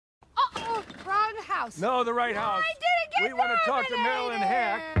house. No, the right house. I didn't get We want to talk to Marilyn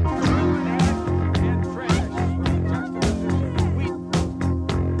Heck.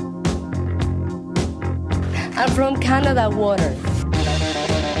 I'm from Canada Water.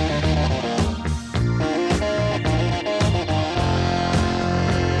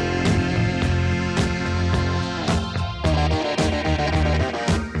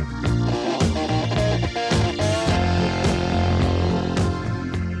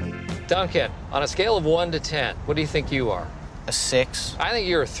 Duncan, on a scale of 1 to 10, what do you think you are? A 6. I think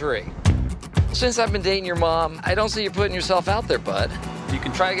you're a 3. Since I've been dating your mom, I don't see you putting yourself out there, bud. You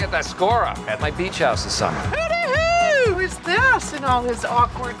can try to get that score up at my beach house this summer. Who is this in all his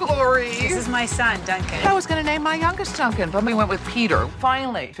awkward glory? This is my son, Duncan. I was going to name my youngest Duncan, but we went with Peter.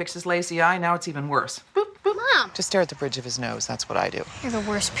 Finally, fixed his lazy eye, now it's even worse. Boop, boop. Mom! Just stare at the bridge of his nose, that's what I do. You're the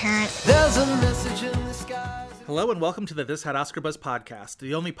worst parent. There's a message in the sky. Hello and welcome to the This Had Oscar Buzz podcast,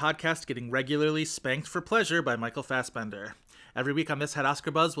 the only podcast getting regularly spanked for pleasure by Michael Fassbender. Every week on This Had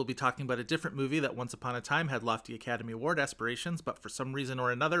Oscar Buzz, we'll be talking about a different movie that once upon a time had lofty Academy Award aspirations, but for some reason or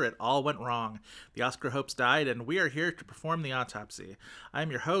another, it all went wrong. The Oscar hopes died, and we are here to perform the autopsy.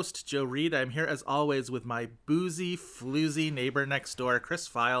 I'm your host, Joe Reed. I'm here as always with my boozy, floozy neighbor next door, Chris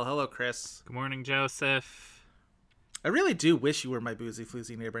File. Hello, Chris. Good morning, Joseph. I really do wish you were my boozy,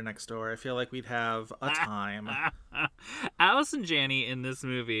 floozy neighbor next door. I feel like we'd have a time. Allison Janney in this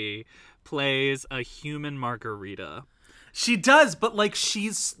movie plays a human margarita. She does, but like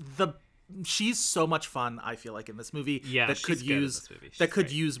she's so much fun, I feel like, in this movie. Yeah, that could she's good in use this movie. She's that could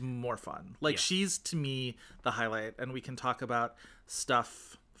great. use more fun. Like Yeah. she's to me the highlight, and we can talk about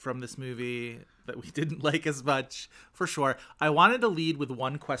stuff from this movie that we didn't like as much for sure. I wanted to lead with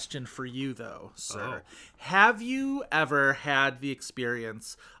one question for you though, sir. Oh. Have you ever had the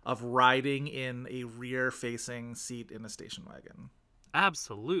experience of riding in a rear-facing seat in a station wagon?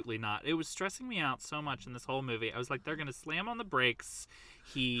 Absolutely not. It was stressing me out so much in this whole movie. I was like, they're going to slam on the brakes.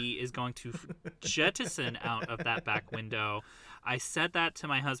 He is going to jettison out of that back window. I said that to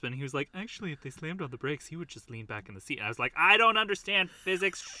my husband. He was like, actually, if they slammed on the brakes, he would just lean back in the seat. And I was like, I don't understand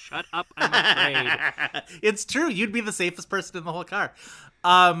physics. Shut up. I'm afraid. It's true. You'd be the safest person in the whole car.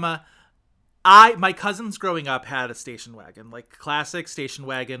 My cousins growing up had a station wagon, like classic station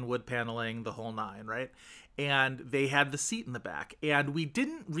wagon, wood paneling, the whole nine, right? And they had the seat in the back. And we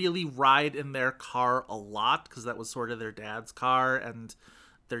didn't really ride in their car a lot because that was sort of their dad's car, and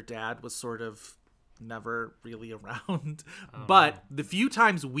their dad was sort of never really around. But the few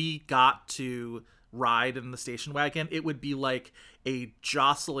times we got to ride in the station wagon, it would be like a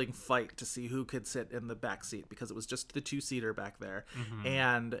jostling fight to see who could sit in the back seat because it was just the two-seater back there. Mm-hmm.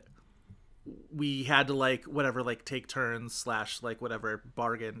 And we had to take turns / whatever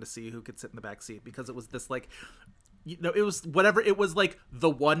bargain to see who could sit in the back seat because it was this it was whatever, it was like the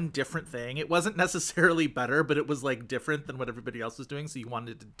one different thing. It wasn't necessarily better, but it was like different than what everybody else was doing, so you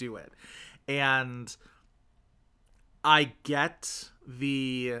wanted to do it. And I get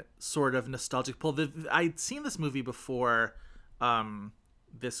the sort of nostalgic pull. I'd seen this movie before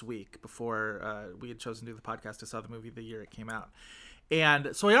this week, before we had chosen to do the podcast. I saw the movie the year it came out.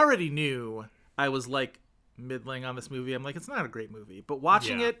 And so I already knew I was like middling on this movie. I'm like, it's not a great movie. But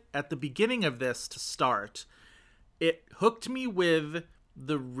watching it at the beginning of this to start, it hooked me with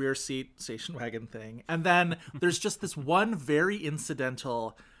the rear seat station wagon thing. And then there's just this one very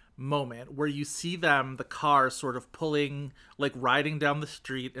incidental moment where you see the car sort of pulling, like riding down the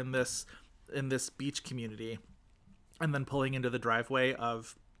street in this beach community and then pulling into the driveway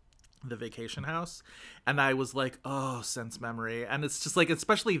of the vacation house. And I was like, oh, sense memory. And it's just like,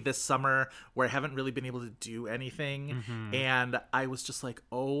 especially this summer where I haven't really been able to do anything. Mm-hmm. And I was just like,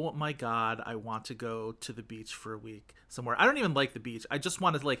 oh my God, I want to go to the beach for a week somewhere. I don't even like the beach. I just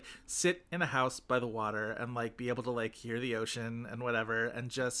wanted to like sit in a house by the water and like be able to like hear the ocean and whatever. And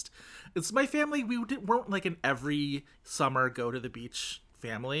just, it's my family. We weren't like an every summer go to the beach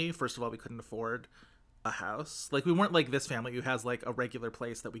family. First of all, we couldn't afford a house. Like, we weren't like this family who has like a regular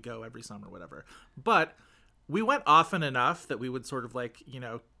place that we go every summer, whatever. But we went often enough that we would sort of like,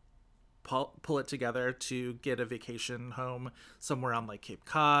 pull it together to get a vacation home somewhere on like Cape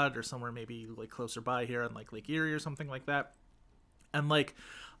Cod or somewhere maybe like closer by here on like Lake Erie or something like that. And like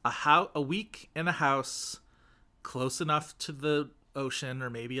a week in a house close enough to the ocean or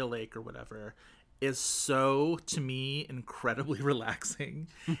maybe a lake or whatever is so, to me, incredibly relaxing.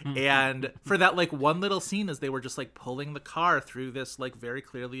 And for that like one little scene as they were just like pulling the car through this like very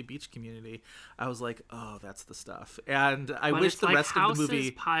clearly beach community, I was like, oh, that's the stuff. And I wish the rest of the movie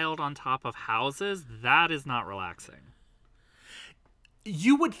piled on top of houses, that is not relaxing.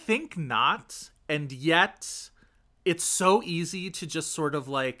 You would think not, and yet it's so easy to just sort of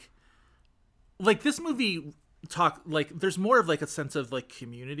like like this movie there's more of like a sense of like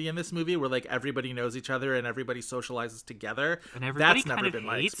community in this movie where like everybody knows each other and everybody socializes together. And everybody That's never kind been of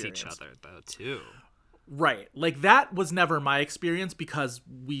my hates experience. each other though too. Right. Like that was never my experience because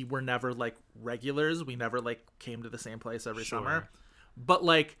we were never like regulars. We never like came to the same place every summer. But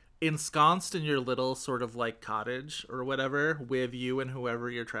like ensconced in your little sort of like cottage or whatever with you and whoever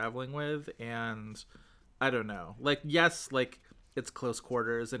you're traveling with, and I don't know. Like yes, like it's close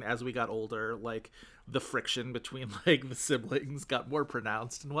quarters, and as we got older, like the friction between like the siblings got more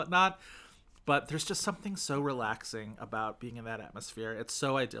pronounced and whatnot. But there's just something so relaxing about being in that atmosphere. It's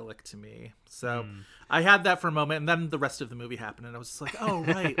so idyllic to me. So I had that for a moment, and then the rest of the movie happened, and I was just like, oh,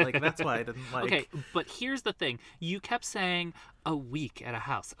 right. Like, that's why I didn't like... Okay, but here's the thing. You kept saying a week at a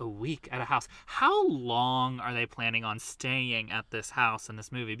house, a week at a house. How long are they planning on staying at this house in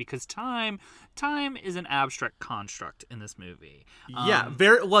this movie? Because time is an abstract construct in this movie. Yeah,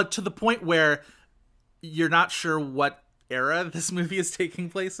 very well, to the point where you're not sure what era this movie is taking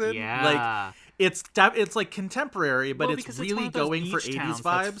place in. Yeah. Like it's like contemporary, but it's really going for 80s vibes.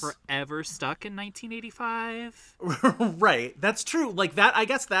 That's forever stuck in 1985. Right. That's true. Like that, I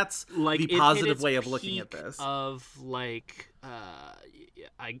guess that's like the positive way of looking at this. Of like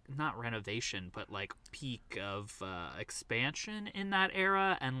not renovation, but like peak of expansion in that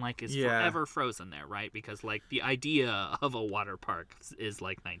era, and like is forever frozen there, right? Because like the idea of a water park is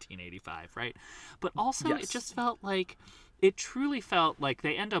like 1985, right? But also it just felt like it truly felt like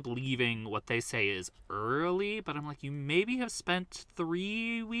they end up leaving what they say is early, but I'm like, you maybe have spent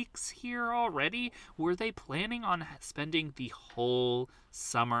 3 weeks here already. Were they planning on spending the whole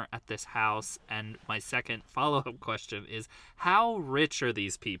summer at this house? And my second follow-up question is, how rich are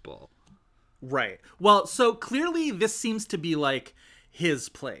these people? Right. Well, so clearly this seems to be like his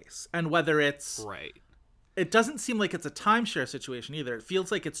place, and whether it's right. It doesn't seem like it's a timeshare situation either. It feels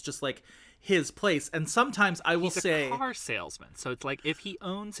like it's just like his place. And sometimes I will say he's a car salesman. So it's like if he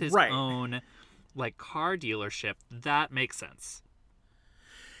owns his right. own like car dealership, that makes sense.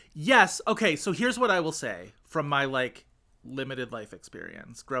 Yes. Okay. So here's what I will say from my like limited life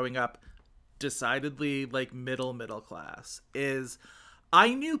experience growing up, decidedly like middle class, is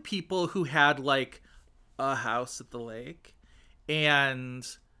I knew people who had like a house at the lake, and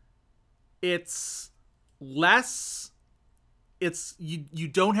it's less, it's you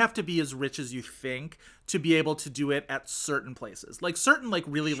don't have to be as rich as you think to be able to do it at certain places. Like certain like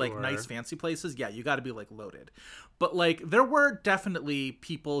really like nice fancy places, yeah, you got to be like loaded. But like there were definitely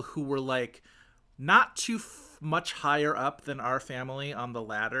people who were like not too much higher up than our family on the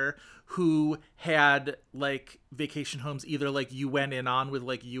ladder who had like vacation homes either like you went in on with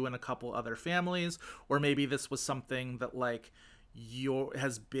like you and a couple other families, or maybe this was something that like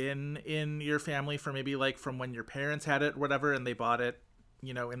has been in your family for maybe like from when your parents had it or whatever, and they bought it,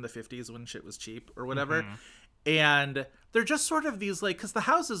 you know, in the 50s when shit was cheap or whatever. Mm-hmm. And they're just sort of these like, because the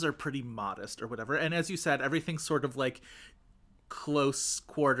houses are pretty modest or whatever, and as you said, everything's sort of like close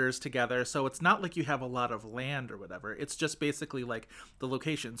quarters together, so it's not like you have a lot of land or whatever. It's just basically like the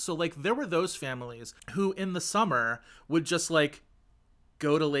location. So like there were those families who in the summer would just like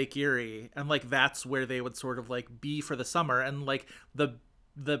go to Lake Erie, and like that's where they would sort of like be for the summer, and like the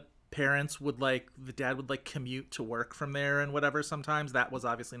parents would like, the dad would like commute to work from there and whatever. Sometimes that was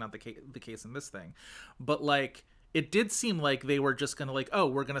obviously not the case in this thing, but like it did seem like they were just gonna like, oh,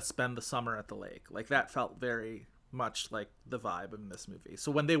 we're gonna spend the summer at the lake. Like that felt very much like the vibe in this movie.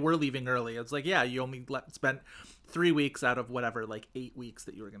 So when they were leaving early, it's like, yeah, you only spent 3 weeks out of whatever like 8 weeks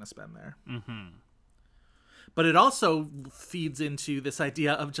that you were gonna spend there. Mm-hmm. But it also feeds into this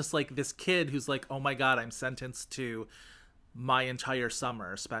idea of just like this kid who's like, oh my God, I'm sentenced to my entire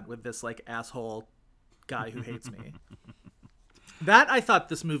summer spent with this like asshole guy who hates me. That I thought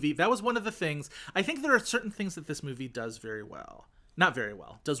this movie, that was one of the things. I think there are certain things that this movie does very well. Not very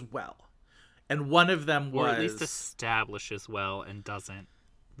well, does well. And one of them was... Or at least establishes well and doesn't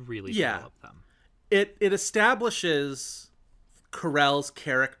really develop them. It establishes Carell's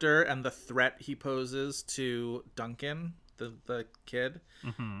character and the threat he poses to Duncan, the kid,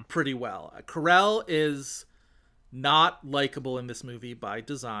 pretty well. Carell is not likable in this movie by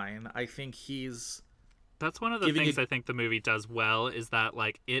design. I think he's... That's one of the things I think the movie does well, is that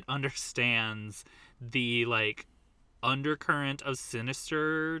like it understands the like undercurrent of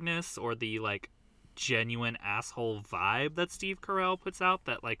sinisterness or the like genuine asshole vibe that Steve Carell puts out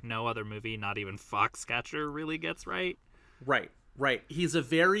that like no other movie, not even Foxcatcher, really gets right. Right. He's a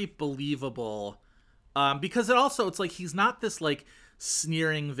very believable, because it's like he's not this like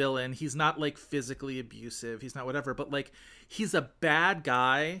sneering villain. He's not like physically abusive. He's not whatever, but like he's a bad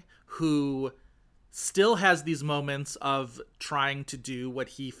guy who still has these moments of trying to do what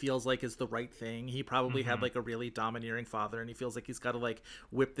he feels like is the right thing. He probably had like a really domineering father, and he feels like he's got to like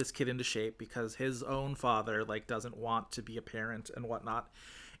whip this kid into shape because his own father like doesn't want to be a parent and whatnot.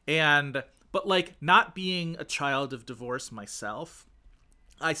 But like not being a child of divorce myself,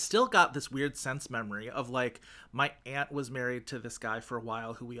 I still got this weird sense memory of like my aunt was married to this guy for a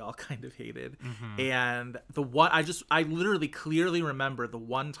while who we all kind of hated. And I literally clearly remember the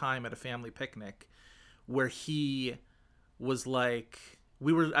one time at a family picnic where he was like,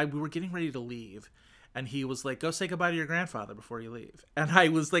 we were getting ready to leave, and he was like, go say goodbye to your grandfather before you leave. And I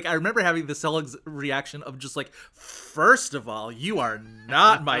was like, I remember having this reaction of just like, first of all, you are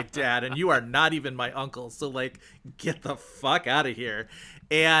not my dad and you are not even my uncle. So like, get the fuck out of here.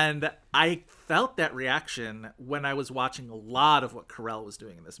 And I felt that reaction when I was watching a lot of what Carell was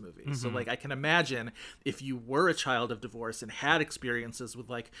doing in this movie. So like, I can imagine if you were a child of divorce and had experiences with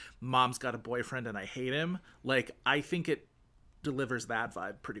like, mom's got a boyfriend and I hate him. Like, I think it delivers that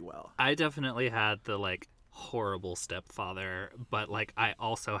vibe pretty well. I definitely had the like horrible stepfather, but like I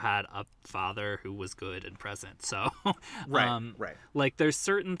also had a father who was good and present. So Right. Like there's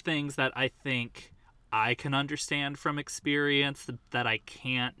certain things that I think I can understand from experience that I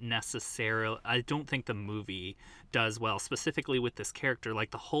can't necessarily, I don't think the movie does well, specifically with this character. Like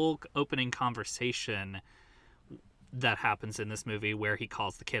the whole opening conversation that happens in this movie where he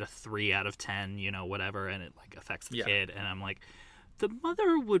calls the kid a 3 out of 10, you know, whatever, and it like affects the kid. And I'm like, the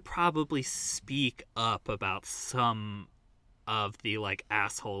mother would probably speak up about some of the like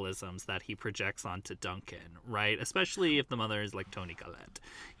assholeisms that he projects onto Duncan, right? Especially if the mother is like Toni Collette,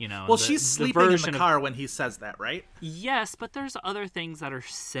 you know. Well, she's sleeping in the car when he says that, right? Yes, but there's other things that are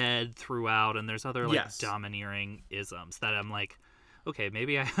said throughout, and there's other like domineering isms that I'm like, okay,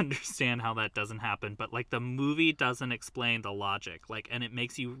 maybe I understand how that doesn't happen, but like the movie doesn't explain the logic, like, and it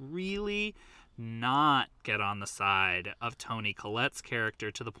makes you really not get on the side of Toni Collette's character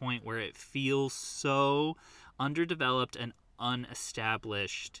to the point where it feels so underdeveloped and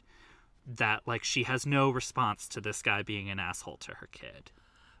unestablished that like she has no response to this guy being an asshole to her kid.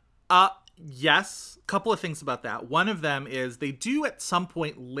 Yes, a couple of things about that. One of them is they do at some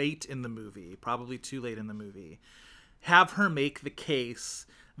point late in the movie, probably too late in the movie, have her make the case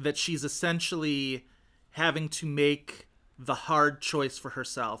that she's essentially having to make the hard choice for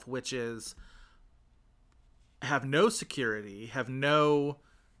herself, which is have no security, have no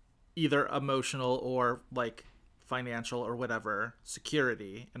either emotional or like financial or whatever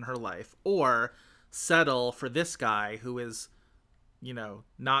security in her life, or settle for this guy who is, you know,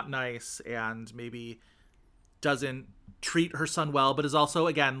 not nice and maybe doesn't treat her son well, but is also,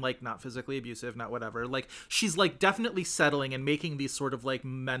 again, like not physically abusive, not whatever. Like she's like definitely settling and making these sort of like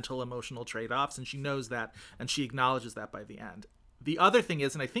mental emotional trade-offs, and she knows that and she acknowledges that by the end. The other thing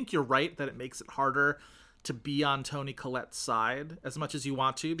is, and I think you're right, that it makes it harder to be on Toni Collette's side as much as you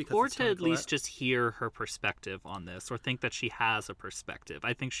want to, because or to at least just hear her perspective on this, or think that she has a perspective.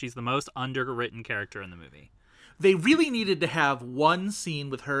 I think she's the most underwritten character in the movie. They really needed to have one scene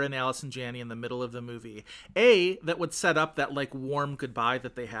with her and Allison Janney in the middle of the movie. That would set up that like warm goodbye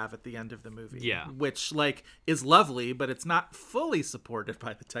that they have at the end of the movie. Yeah. Which like is lovely, but it's not fully supported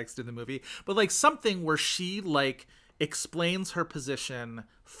by the text in the movie. But like something where she like explains her position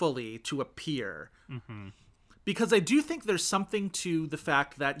fully to a peer. Mm-hmm. Because I do think there's something to the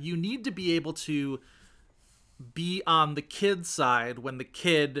fact that you need to be able to be on the kid's side when the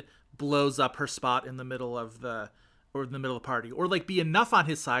kid blows up her spot in the middle of the party, or like be enough on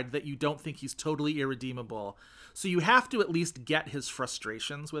his side that you don't think he's totally irredeemable. So you have to at least get his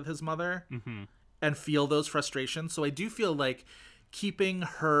frustrations with his mother and feel those frustrations. So I do feel like keeping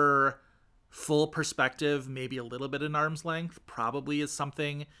her full perspective, maybe a little bit in arm's length, probably is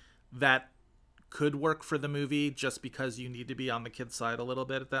something that could work for the movie, just because you need to be on the kid's side a little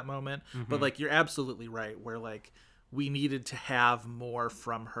bit at that moment. But like, you're absolutely right, where like we needed to have more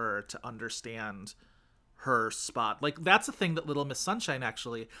from her to understand her spot. Like that's a thing that Little Miss Sunshine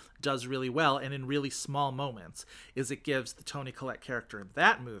actually does really well, and in really small moments, is it gives the Toni Collette character in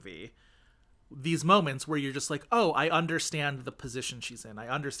that movie these moments where you're just like, oh, I understand the position she's in. I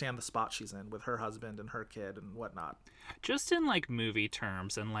understand the spot she's in with her husband and her kid and whatnot. Just in like movie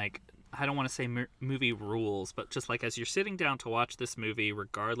terms, and like, I don't want to say movie rules, but just like as you're sitting down to watch this movie,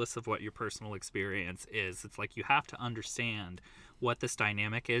 regardless of what your personal experience is, it's like you have to understand what this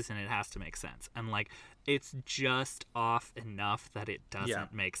dynamic is, and it has to make sense. And like, it's just off enough that it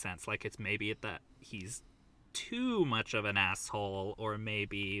doesn't make sense. Like, it's maybe that he's too much of an asshole, or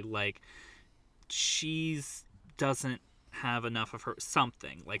maybe like she's doesn't have enough of her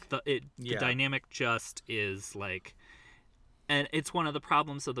something. Like the dynamic just is like, And it's one of the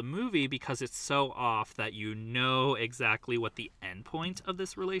problems of the movie because it's so off that you know exactly what the end point of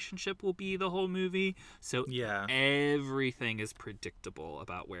this relationship will be the whole movie. So everything is predictable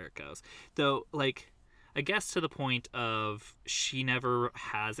about where it goes. Though, like, I guess to the point of she never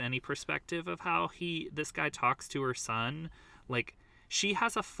has any perspective of how this guy talks to her son. Like, she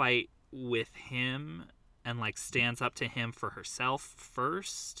has a fight with him and, like, stands up to him for herself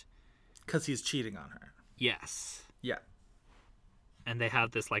first. Because he's cheating on her. Yes. Yeah. And they have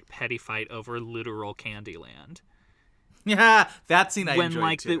this, like, petty fight over literal Candyland. Yeah, that scene I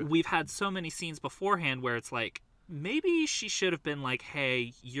enjoyed too. We've had so many scenes beforehand where it's like, maybe she should have been like,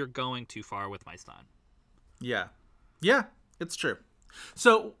 hey, you're going too far with my son. Yeah. Yeah, it's true.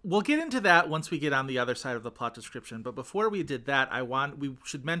 So we'll get into that once we get on the other side of the plot description. But before we did that, we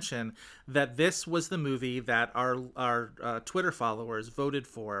should mention that this was the movie that our Twitter followers voted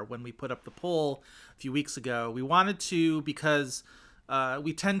for when we put up the poll a few weeks ago. We wanted to, because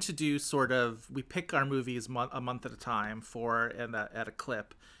we tend to do we pick our movies a month at a time at a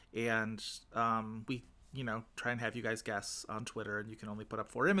clip, and we try and have you guys guess on Twitter, and you can only put up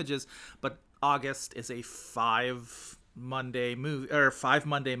 4 images. But August is a 5 Monday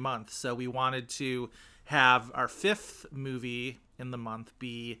month, so we wanted to have our 5th movie in the month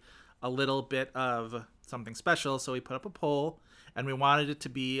be a little bit of something special. So we put up a poll, and we wanted it to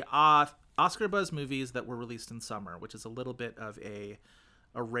be Oscar buzz movies that were released in summer, which is a little bit of a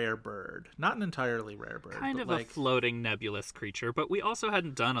rare bird. Not an entirely rare bird. Kind of a floating nebulous creature, but we also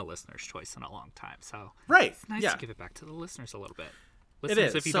hadn't done a listener's choice in a long time. So it's nice to give it back to the listeners a little bit.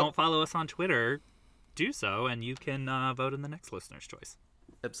 Listeners, if you don't follow us on Twitter, do so, and you can vote in the next listener's choice.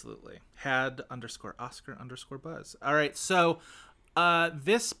 Absolutely. _Oscar_buzz. All right, so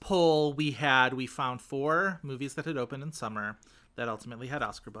this poll we found 4 movies that had opened in summer that ultimately had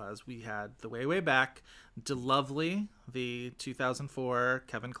Oscar buzz. We had The Way, Way Back, DeLovely, the 2004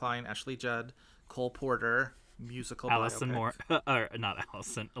 Kevin Kline, Ashley Judd, Cole Porter musical biopic.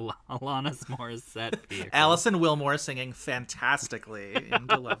 Alanis Morissette vehicle. Alison Wilmore singing fantastically in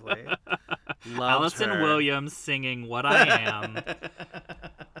DeLovely. Allison Williams singing What I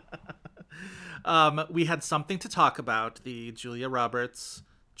Am. We had Something to Talk About, the Julia Roberts,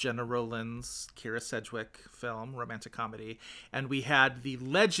 Jenna Rollins, Kira Sedgwick film, romantic comedy. And we had the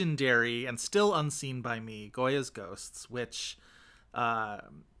legendary and still unseen by me, Goya's Ghosts, which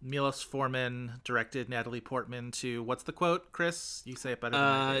Milos Forman directed Natalie Portman to. What's the quote, Chris? You say it better than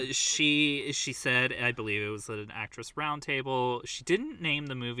I do. She said, I believe it was at an actress roundtable, she didn't name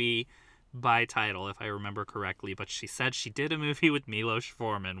the movie by title, if I remember correctly, but she said she did a movie with Milos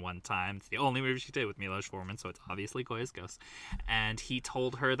Forman one time. It's the only movie she did with Milos Forman, so it's obviously Goya's Ghost. And he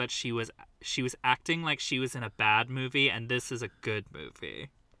told her that she was acting like she was in a bad movie, and this is a good movie.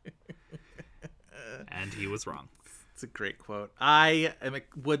 And he was wrong. It's a great quote. I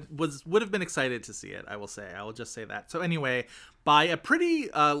would have been excited to see it, I will say. I will just say that. So anyway, by a pretty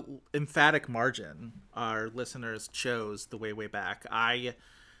emphatic margin, our listeners chose The Way, Way Back. I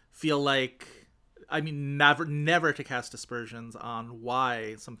feel like, never to cast aspersions on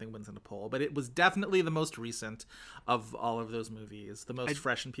why something wins in a poll, but it was definitely the most recent of all of those movies, the most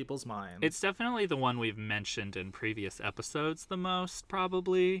fresh in people's minds. It's definitely the one we've mentioned in previous episodes the most,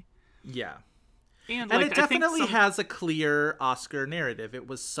 probably. Yeah. And it definitely has a clear Oscar narrative. It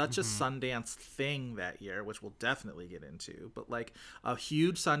was such a Sundance thing that year, which we'll definitely get into. But like a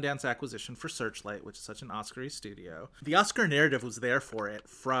huge Sundance acquisition for Searchlight, which is such an Oscar-y studio. The Oscar narrative was there for it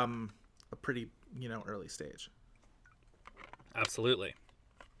from a pretty, early stage. Absolutely.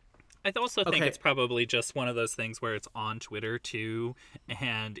 I also think it's probably just one of those things where it's on Twitter too,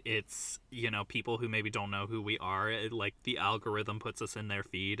 and it's, people who maybe don't know who we are, like the algorithm puts us in their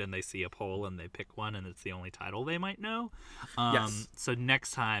feed and they see a poll and they pick one and it's the only title they might know. Yes. So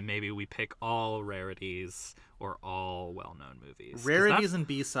next time maybe we pick all rarities or all well-known movies. Rarities and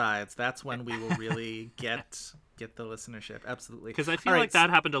B-sides, that's when we will really get the listenership. Absolutely. Because I feel like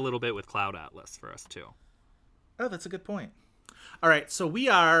that happened a little bit with Cloud Atlas for us too. Oh, that's a good point. All right, so we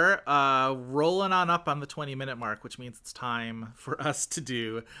are rolling on up on the 20-minute mark, which means it's time for us to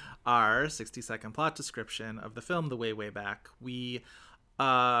do our 60-second plot description of the film The Way, Way Back. We,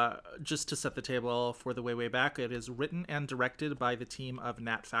 just to set the table for The Way, Way Back, it is written and directed by the team of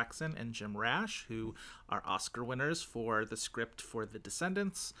Nat Faxon and Jim Rash, who are Oscar winners for the script for The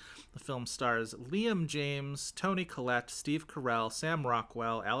Descendants. The film stars Liam James, Toni Collette, Steve Carell, Sam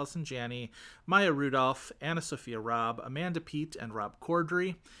Rockwell, Allison Janney, Maya Rudolph, Anna Sophia Robb, Amanda Peet, and Rob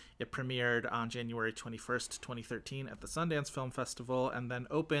Corddry. It premiered on January 21st, 2013 at the Sundance Film Festival, and then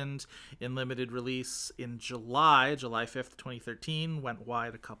opened in limited release in July 5th, 2013, went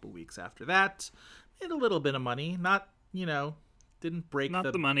wide a couple weeks after that. Made a little bit of money, not didn't break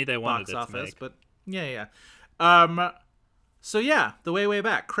Not the money they wanted box it to office, make. but yeah. So yeah, The Way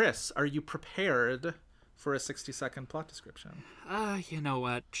Back. Chris, are you prepared for a 60-second plot description? You know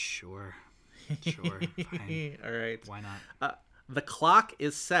what? Sure. Fine. All right. Why not? The clock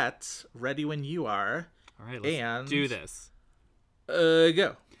is set. Ready when you are. All right, let's do this.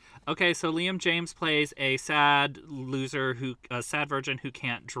 Go. Okay, so Liam James plays a sad virgin who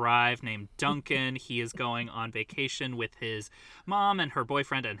can't drive named Duncan. He is going on vacation with his mom and her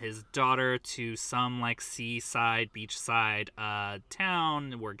boyfriend and his daughter to some like seaside, beachside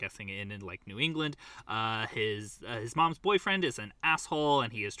town. We're guessing in like New England. His mom's boyfriend is an asshole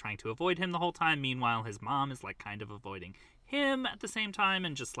and he is trying to avoid him the whole time. Meanwhile, his mom is like kind of avoiding him at the same time,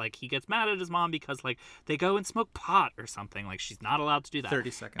 and just like he gets mad at his mom because like they go and smoke pot or something. Like she's not allowed to do that.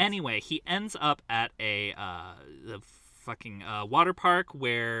 30 seconds. Anyway, he ends up at the fucking water park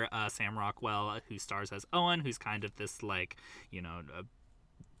where Sam Rockwell, who stars as Owen, who's kind of this like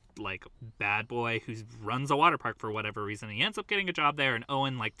like bad boy who runs a water park for whatever reason. He ends up getting a job there, and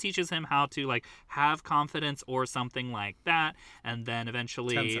Owen like teaches him how to like have confidence or something like that. And then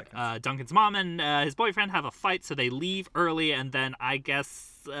eventually Duncan's mom and his boyfriend have a fight, so they leave early, and then I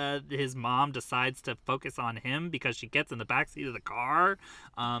guess his mom decides to focus on him because she gets in the backseat of the car.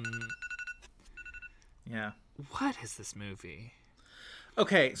 Yeah. What is this movie?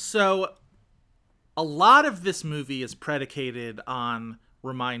 Okay, so a lot of this movie is predicated on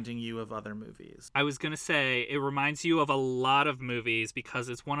reminding you of other movies. I was going to say, it reminds you of a lot of movies because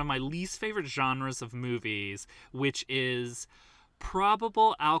it's one of my least favorite genres of movies, which is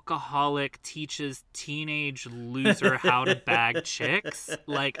probable alcoholic teaches teenage loser how to bag chicks.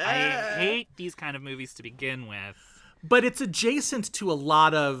 Like, I hate these kind of movies to begin with. But it's adjacent to a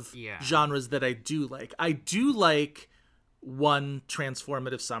lot of Yeah. genres that I do like. I do like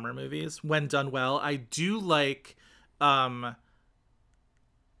transformative summer movies when done well. I do like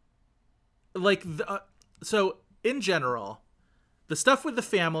so in general, the stuff with the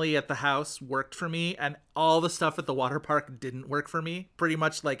family at the house worked for me, and all the stuff at the water park didn't work for me. Pretty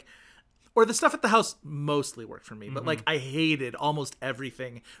much like, or the stuff at the house mostly worked for me, but like I hated almost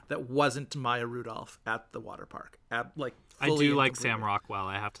everything that wasn't Maya Rudolph at the water park. I Fully do and like completely. Sam Rockwell,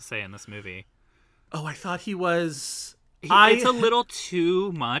 I have to say, in this movie. Oh, I thought he was. It's a little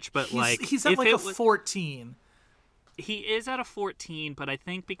too much, but he's at if like it a was- 14. He is at a 14, but I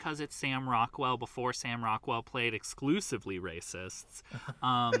think because it's Sam Rockwell before Sam Rockwell played exclusively racists,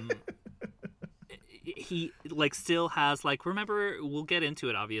 he like still has like, remember, we'll get into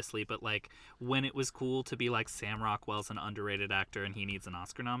it obviously, but like when it was cool to be like Sam Rockwell's an underrated actor and he needs an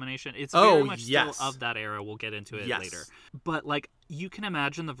Oscar nomination. It's very much yes. still of that era. We'll get into it Yes. later. But like you can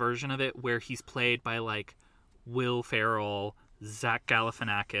imagine the version of it where he's played by like Will Ferrell, Zach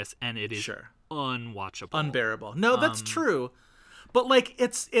Galifianakis, and it is Sure. unwatchable. Unbearable. No, that's true. But like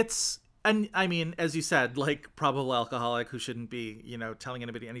it's and I mean, as you said, like probable alcoholic who shouldn't be, telling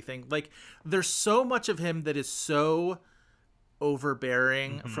anybody anything. Like there's so much of him that is so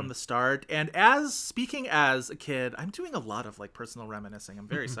overbearing from the start. And speaking as a kid, I'm doing a lot of like personal reminiscing. I'm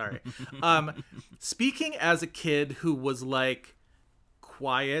very sorry. Speaking as a kid who was like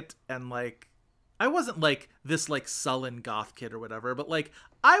quiet and like, I wasn't like this like sullen goth kid or whatever, but like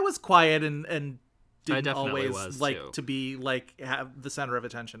I was quiet and didn't definitely always was, like too. to be like have the center of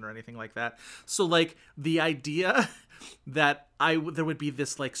attention or anything like that. So like the idea that there would be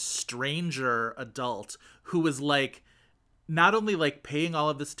this like stranger adult who was like not only like paying all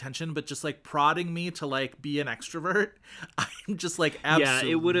of this attention, but just like prodding me to like be an extrovert. I'm just like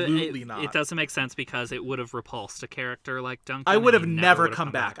absolutely not. It doesn't make sense because it would have repulsed a character like Duncan. I would have and he never would have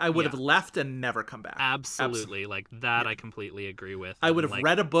come back. I would have left and never come back. Absolutely. Like that I completely agree with. I would have like,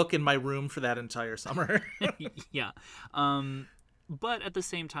 read a book in my room for that entire summer. Yeah. But at the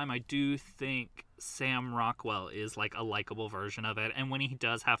same time, I do think Sam Rockwell is like a likable version of it. And when he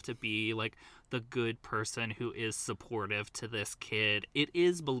does have to be like the good person who is supportive to this kid, it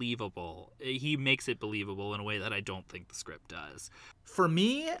is believable. He makes it believable in a way that I don't think the script does. For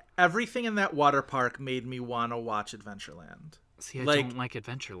me, everything in that water park made me want to watch Adventureland. See, I don't like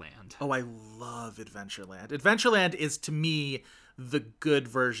Adventureland. Oh, I love Adventureland. Adventureland is to me the good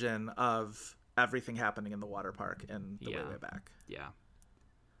version of everything happening in the water park in The Way Back. Yeah.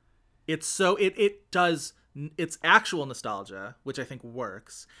 It's so it does it's actual nostalgia, which I think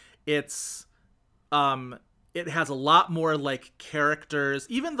works. It's it has a lot more like characters,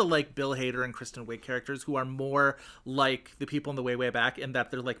 even the like Bill Hader and Kristen Wiig characters who are more like the people in The Way Back in that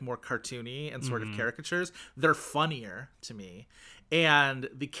they're like more cartoony and sort of caricatures. They're funnier to me. And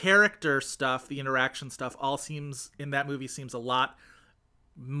the character stuff, the interaction stuff all seems in that movie seems a lot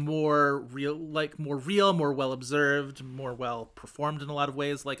more real, more well observed, more well performed in a lot of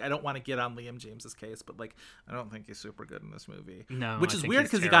ways. Like, I don't want to get on Liam James's case, but like, I don't think he's super good in this movie. No, which I is think weird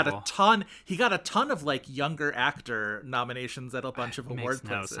he's because terrible. he got a ton of like younger actor nominations at a bunch of award Makes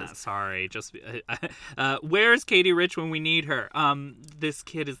no places. sense. Sorry, just where's Katie Rich when we need her? This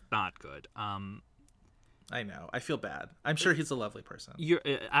kid is not good. I know. I feel bad. I'm sure he's a lovely person. You're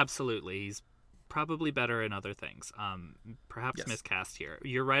absolutely. He's probably better in other things. Perhaps Yes. miscast here.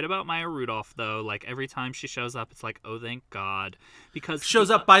 You're right about Maya Rudolph, though. Like, every time she shows up, it's like, oh, thank God, because Shows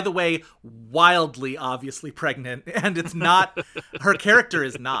up, by the way, wildly obviously pregnant, and it's not her character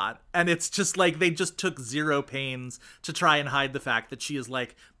is not, and it's just like they just took zero pains to try and hide the fact that she is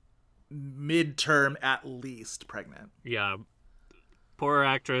like midterm at least pregnant. Yeah, poor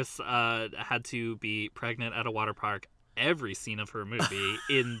actress had to be pregnant at a water park every scene of her movie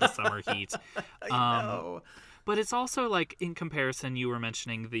in the summer heat. I know. But it's also like, in comparison, you were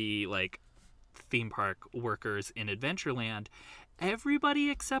mentioning the like theme park workers in Adventureland. Everybody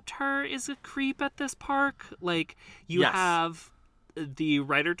except her is a creep at this park. Like, you Yes. have the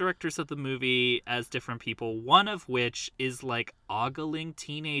writer-directors of the movie as different people, one of which is like ogling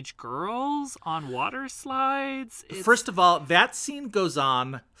teenage girls on water slides. First of all, that scene goes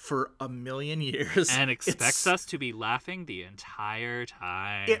on for a million years And expects It's- us to be laughing the entire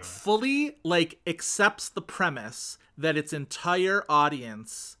time. It fully like accepts the premise that its entire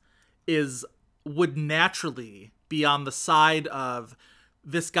audience would naturally be on the side of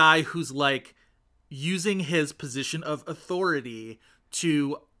this guy who's like using his position of authority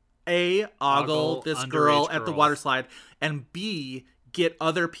to A, ogle Ogle this girl underage at the girls. water slide, and B, get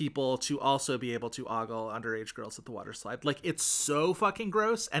other people to also be able to ogle underage girls at the water slide. Like, it's so fucking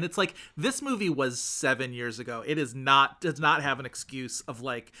gross. And it's like, this movie was 7 years ago. It does not have an excuse of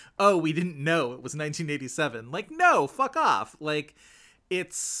like, oh, we didn't know it was 1987. Like, no, fuck off. Like,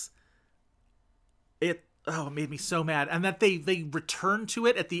 it made me so mad. And that they return to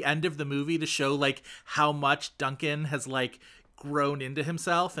it at the end of the movie to show like how much Duncan has like grown into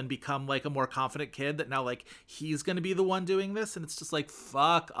himself and become like a more confident kid, that now like he's gonna be the one doing this. And it's just like,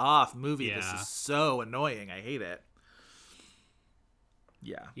 fuck off, movie. This Yeah. is so annoying. I hate it.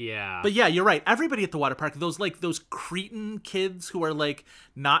 Yeah. But yeah, you're right. Everybody at the water park, those cretin kids who are like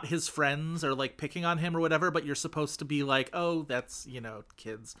not his friends or like picking on him or whatever, but you're supposed to be like, oh, that's,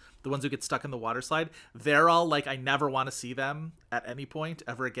 kids, the ones who get stuck in the water slide. They're all like, I never want to see them at any point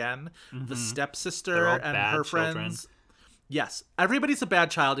ever again. The They're stepsister all and bad her children. friends. Yes, everybody's a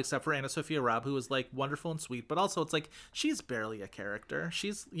bad child except for Anna Sophia Robb, who is like wonderful and sweet, but also it's like she's barely a character.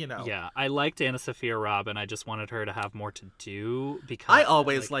 She's, Yeah, I liked Anna Sophia Robb, and I just wanted her to have more to do because I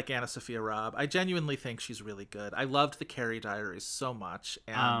always like Anna Sophia Robb. I genuinely think she's really good. I loved the Carrie Diaries so much,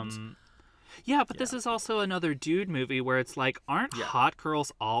 and Yeah, but this is also another dude movie where it's like, aren't Yeah. hot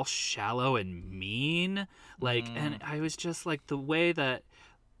girls all shallow and mean? Like, and I was just like, the way that,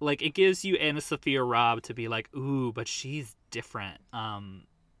 like, it gives you Anna Sophia Robb to be like, ooh, but she's different. But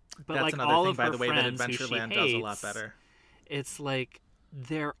that's like another all thing, of by her the way, that friends who she Adventureland does a lot hates, better. It's like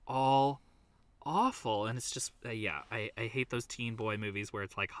they're all awful, and it's just I hate those teen boy movies where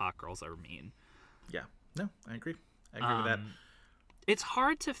it's like hot girls are mean. Yeah, no, I agree. I agree with that. It's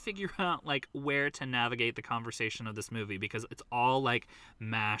hard to figure out like where to navigate the conversation of this movie because it's all like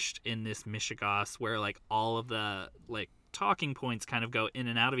mashed in this mishigas where like all of the like talking points kind of go in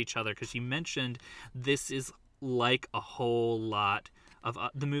and out of each other, because you mentioned this is like a whole lot of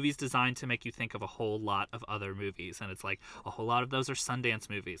the movie's designed to make you think of a whole lot of other movies, and it's like a whole lot of those are Sundance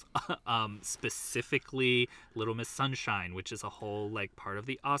movies. Specifically Little Miss Sunshine, which is a whole like part of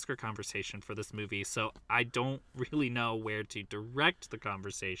the Oscar conversation for this movie. So I don't really know where to direct the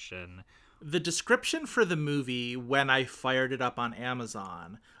conversation. The description for the movie when I fired it up on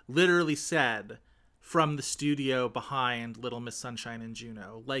Amazon literally said, from the studio behind Little Miss Sunshine and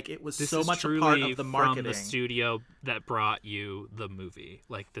Juno. Like, it was This so is much a truly part of the marketing. from the studio that brought you the movie.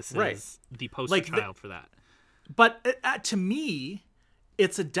 Like, this Right. is the poster Like, child for that. But to me,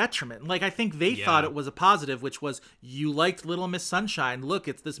 it's a detriment. Like, I think they thought it was a positive, which was, you liked Little Miss Sunshine. Look,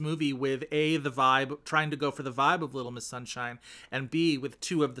 it's this movie with A, the vibe, trying to go for the vibe of Little Miss Sunshine, and B, with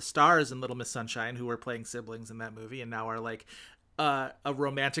two of the stars in Little Miss Sunshine who were playing siblings in that movie and now are like a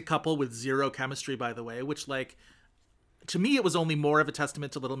romantic couple with zero chemistry, by the way, which, like, to me, it was only more of a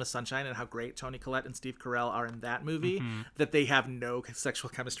testament to Little Miss Sunshine and how great Toni Collette and Steve Carell are in that movie, that they have no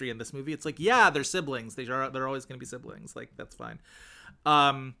sexual chemistry in this movie. It's like, yeah, they're siblings. They're always going to be siblings. Like, that's fine.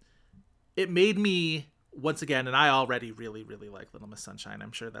 It made me, once again, and I already really, really like Little Miss Sunshine.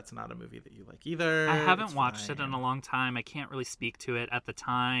 I'm sure that's not a movie that you like either. I haven't It's watched it fine. in a long time. I can't really speak to it. At the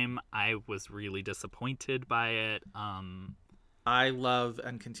time, I was really disappointed by it. I love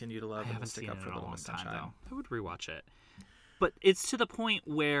and continue to love I and haven't stick seen up it for in a Little long Miss time, Sunshine. though. I would rewatch it. But it's to the point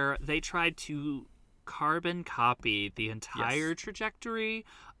where they tried to carbon copy the entire trajectory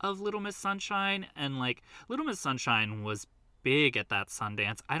of Little Miss Sunshine, and like Little Miss Sunshine was big at that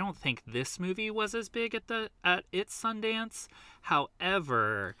Sundance. I don't think this movie was as big at its Sundance.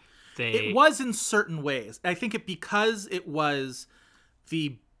 However, It was in certain ways. I think because it was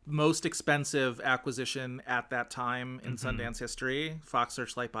the most expensive acquisition at that time in Sundance history. Fox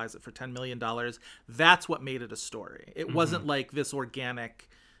Searchlight buys it for $10 million. That's what made it a story. It wasn't like this organic,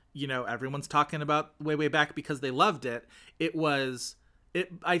 everyone's talking about way back because they loved it.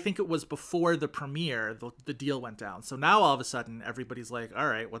 I think it was before the premiere, the deal went down. So now all of a sudden everybody's like, all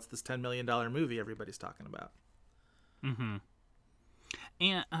right, what's this $10 million movie everybody's talking about? Mm-hmm.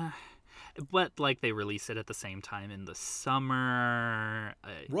 And, but like they release it at the same time in the summer.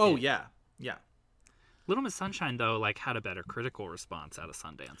 Yeah. Little Miss Sunshine, though, like had a better critical response out of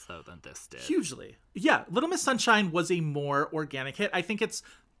Sundance, though, than this did. Hugely. Yeah, Little Miss Sunshine was a more organic hit. I think it's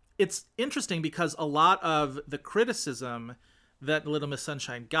interesting because a lot of the criticism that Little Miss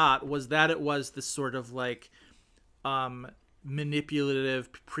Sunshine got was that it was this sort of like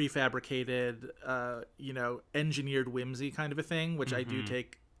manipulative, prefabricated, engineered whimsy kind of a thing, which I do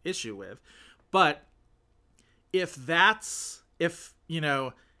take issue with. But if that's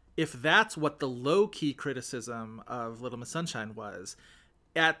what the low-key criticism of Little Miss Sunshine was,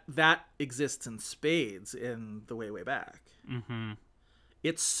 that exists in spades in The Way Back. Mm-hmm.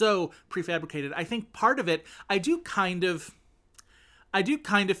 It's so prefabricated. I think part of it, I do kind of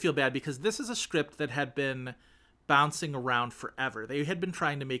feel bad because this is a script that had been bouncing around forever. They had been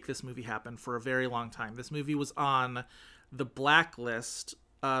trying to make this movie happen for a very long time. This movie was on the blacklist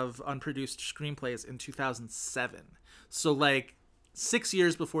of unproduced screenplays in 2007. So like 6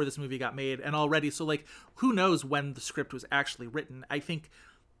 years before this movie got made, and already, so like who knows when the script was actually written. I think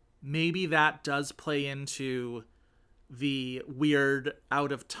maybe that does play into the weird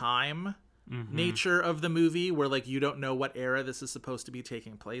out of time nature of the movie, where like you don't know what era this is supposed to be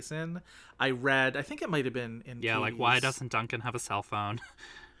taking place in. I think it might have been in like why doesn't Duncan have a cell phone?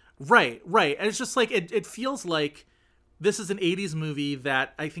 Right. And it's just like it feels like this is an 80s movie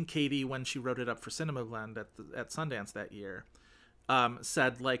that I think Katie, when she wrote it up for Cinema Blend at Sundance that year,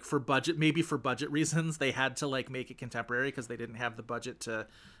 said like for budget reasons they had to like make it contemporary because they didn't have the budget to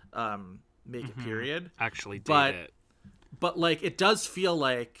make it period. Actually date it. But like it does feel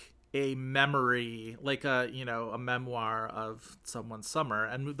like a memory, like a memoir of someone's summer,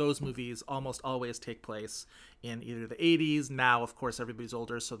 and those movies almost always take place in either the 80s. Now of course everybody's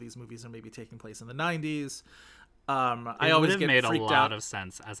older, so these movies are maybe taking place in the 90s. I always get freaked out. It made a lot of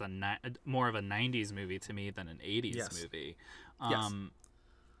sense as more of a 90s movie to me than an 80s movie.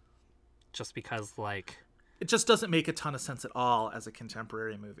 Just because like it just doesn't make a ton of sense at all as a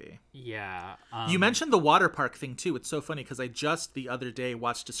contemporary movie. Yeah. You mentioned the water park thing too. It's so funny because I just the other day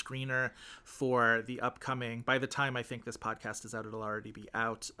watched a screener for the upcoming, by the time I think this podcast is out, it'll already be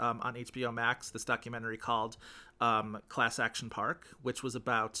out, on HBO Max, this documentary called Class Action Park, which was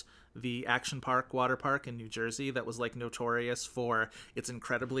about the Action Park water park in New Jersey that was like notorious for its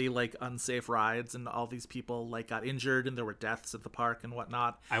incredibly like unsafe rides, and all these people like got injured and there were deaths at the park and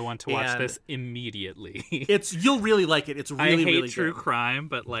whatnot. I want to watch this immediately. You'll really like it. It's really, really good. I hate true crime,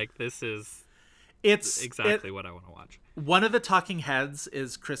 but like this is exactly what I want to watch. One of the talking heads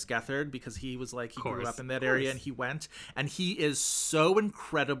is Chris Gethard, because he was like, he grew up in that area and he went, and he is so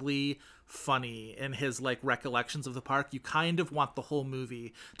incredibly funny in his like recollections of the park. You kind of want the whole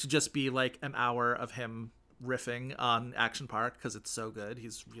movie to just be like an hour of him riffing on Action Park because it's so good.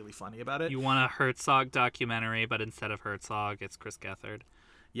 He's really funny about it. You want a Herzog documentary, but instead of Herzog, it's Chris Gethard.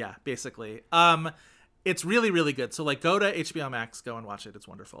 Yeah, basically. It's really, really good. So like go to HBO Max, go and watch it. It's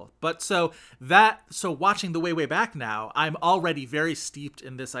wonderful. But so watching The Way Back now, I'm already very steeped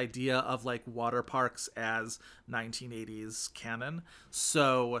in this idea of like water parks as 1980s canon.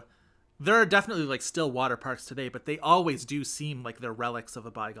 So there are definitely like still water parks today, but they always do seem like they're relics of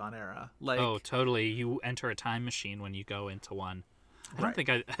a bygone era. Like, oh, totally. You enter a time machine when you go into one. I don't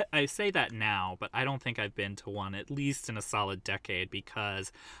think I say that now, but I don't think I've been to one at least in a solid decade,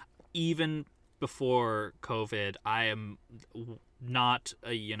 because even before COVID, I am not,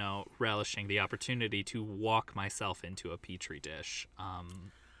 relishing the opportunity to walk myself into a petri dish.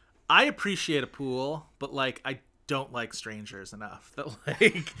 I appreciate a pool, but like I don't like strangers enough that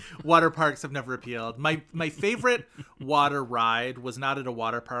like water parks have never appealed. My favorite water ride was not at a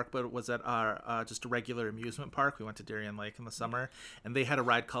water park, but it was at our just a regular amusement park. We went to Darien Lake in the summer, and they had a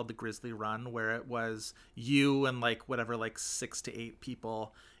ride called the Grizzly Run, where it was you and like 6 to 8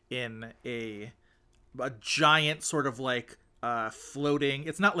 people in a giant sort of like floating.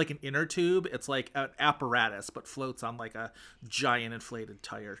 It's not like an inner tube. It's like an apparatus, but floats on like a giant inflated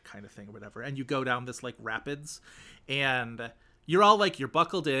tire kind of thing or whatever. And you go down this like rapids, and you're all like, you're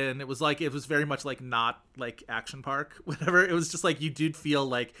buckled in. It was very much like not like Action Park, whatever. It was just like you did feel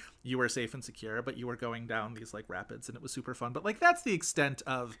like you were safe and secure, but you were going down these like rapids, and it was super fun. But like that's the extent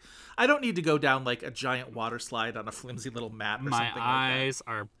of, I don't need to go down like a giant water slide on a flimsy little mat or something like that. My eyes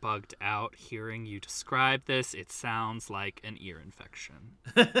are bugged out hearing you describe this. It sounds like an ear infection.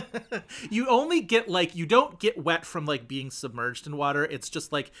 You only get like, you don't get wet from like being submerged in water. It's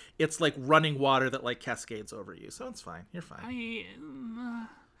just like, it's like running water that like cascades over you. So it's fine. You're fine.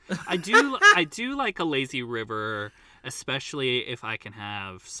 I do like a lazy river, especially if I can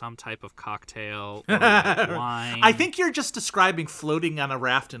have some type of cocktail or like wine. I think you're just describing floating on a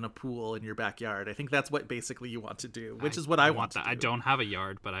raft in a pool in your backyard. I think that's what basically you want to do, which is what I want to do. I don't have a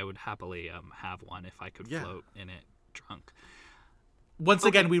yard, but I would happily have one if I could float in it drunk. Once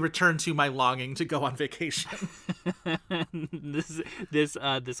again, we return to my longing to go on vacation.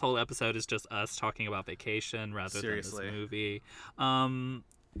 This whole episode is just us talking about vacation rather than this movie.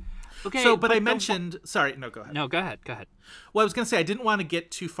 Okay. So, but I mentioned. Sorry, no, go ahead. No, go ahead. Well, I was going to say I didn't want to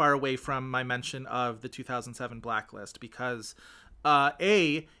get too far away from my mention of the 2007 Blacklist because,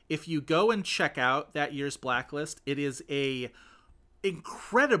 if you go and check out that year's Blacklist, it is a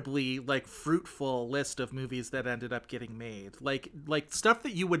incredibly like fruitful list of movies that ended up getting made, like stuff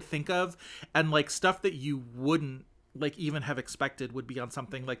that you would think of and like stuff that you wouldn't like even have expected would be on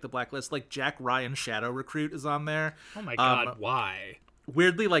something like the Blacklist. Like Jack Ryan Shadow Recruit is on there. Oh my god, why?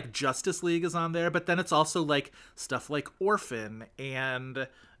 Weirdly, like Justice League is on there, but then it's also like stuff like Orphan and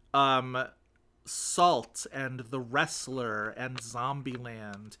Salt and The Wrestler and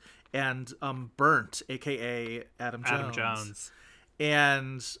Zombieland and Burnt, aka Adam Jones.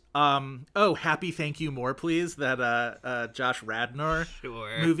 And Happy Thank You More Please, that Josh Radnor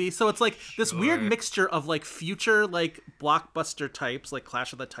movie. So it's like this weird mixture of like future like blockbuster types, like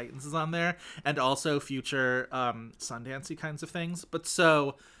Clash of the Titans is on there, and also future Sundance-y kinds of things. But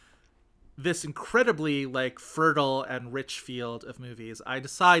so this incredibly like fertile and rich field of movies, I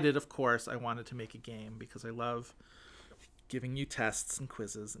decided, of course, I wanted to make a game because I love giving you tests and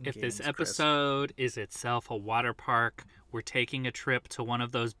quizzes and if games, this episode is itself a water park, we're taking a trip to one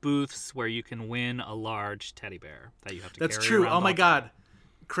of those booths where you can win a large teddy bear that you have to carry around. That's true. Oh my god,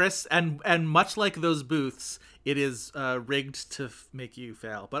 Chris, and much like those booths, it is rigged to make you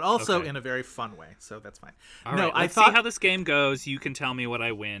fail, but also in a very fun way. So that's fine. All right, let's see how this game goes. You can tell me what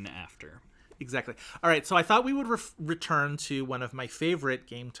I win after. Exactly. All right, so I thought we would return to one of my favorite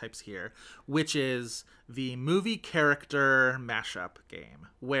game types here, which is the movie character mashup game,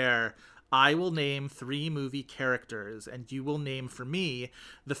 where I will name 3 movie characters, and you will name for me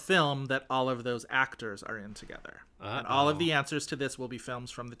the film that all of those actors are in together. And all of the answers to this will be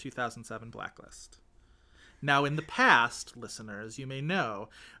films from the 2007 Blacklist. Now, in the past, listeners, you may know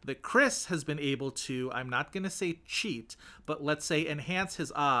that Chris has been able to, I'm not going to say cheat, but let's say enhance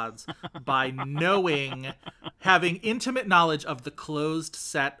his odds by having intimate knowledge of the closed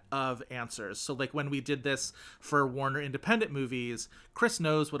set of answers. So like when we did this for Warner Independent movies, Chris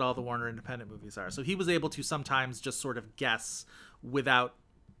knows what all the Warner Independent movies are. So he was able to sometimes just sort of guess without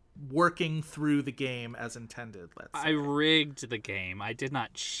working through the game as intended, let's say. I rigged the game. I did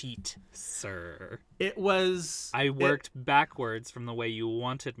not cheat, sir. I worked backwards from the way you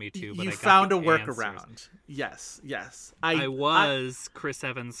wanted me to, but you I got found the a workaround. Yes. I was Chris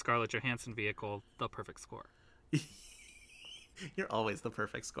Evans' Scarlett Johansson vehicle, the perfect score. You're always the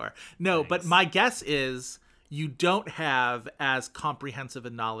perfect score. No, Thanks. But my guess is you don't have as comprehensive a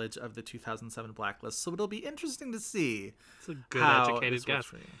knowledge of the 2007 Blacklist, so it'll be interesting to see. It's a good educated guess.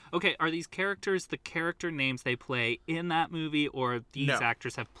 Okay, are these characters the character names they play in that movie, or these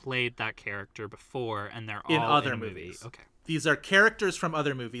actors have played that character before and they're all in other movies? Movie? Okay. These are characters from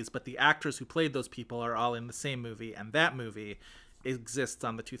other movies, but the actors who played those people are all in the same movie, and that movie exists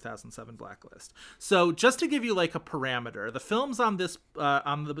on the 2007 Blacklist. So just to give you like a parameter, the films on this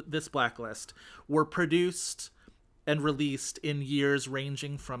this Blacklist were produced and released in years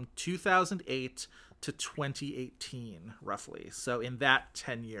ranging from 2008 to 2018, roughly. So in that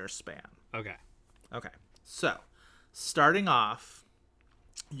 10-year span. Okay. So starting off,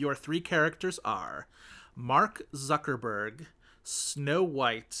 your 3 characters are Mark Zuckerberg, Snow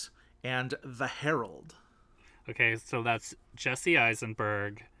White, and the Herald. Okay, so that's Jesse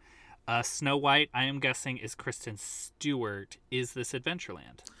Eisenberg. Snow White, I am guessing, is Kristen Stewart. Is this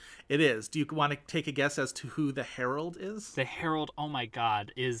Adventureland? It is. Do you want to take a guess as to who the Herald is? The Herald, oh my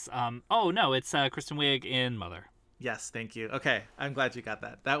god, is... it's Kristen Wiig in Mother. Yes, thank you. Okay, I'm glad you got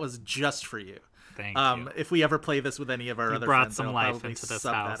that. That was just for you. Thank you. If we ever play this with any of our other brought friends, some I'll life probably into this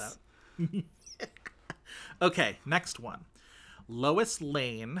sub house. that out. Okay, next one. Lois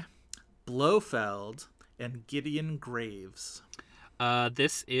Lane, Blofeld, and Gideon Graves.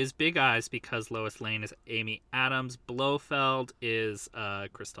 This is Big Eyes because Lois Lane is Amy Adams. Blofeld is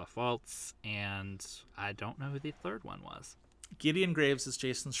Christoph Waltz, and I don't know who the third one was. Gideon Graves is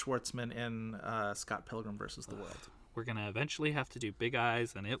Jason Schwartzman in Scott Pilgrim vs. the World. We're gonna eventually have to do Big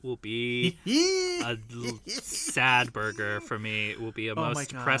Eyes, and it will be a sad burger for me. It will be a my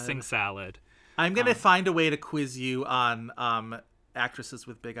most God. depressing salad. I'm going to find a way to quiz you on actresses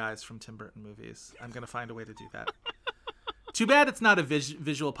with big eyes from Tim Burton movies. I'm going to find a way to do that. Too bad it's not a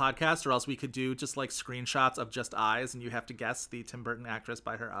visual podcast, or else we could do just like screenshots of just eyes, and you have to guess the Tim Burton actress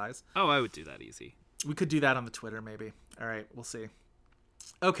by her eyes. Oh, I would do that easy. We could do that on the Twitter, maybe. All right, we'll see.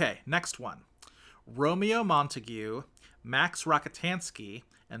 Okay, next one. Romeo Montague, Max Rockatansky,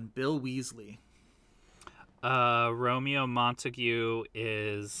 and Bill Weasley. Romeo Montague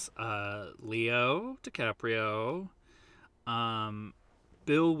is Leo DiCaprio.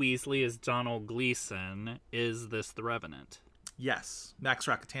 Bill Weasley is Donald Gleason. Is this The Revenant? Yes, Max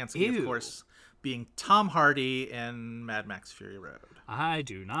Rockatansky, Ew. of course, being Tom Hardy in Mad Max Fury Road. I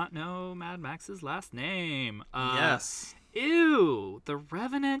do not know Mad Max's last name. Yes. Ew. The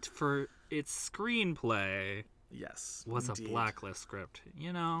Revenant for its screenplay Yes. was indeed. a Blacklist script.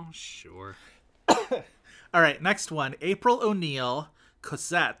 You know, sure. All right, next one. April O'Neil,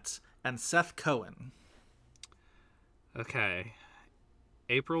 Cosette, and Seth Cohen. Okay.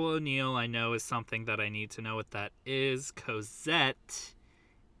 April O'Neil, I know, is something that I need to know what that is. Cosette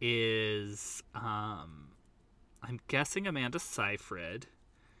is, I'm guessing Amanda Seyfried.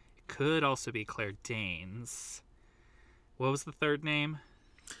 It could also be Claire Danes. What was the third name?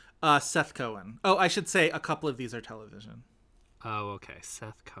 Seth Cohen. Oh, I should say a couple of these are television. Oh, okay.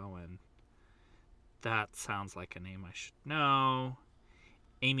 Seth Cohen. That sounds like a name I should know.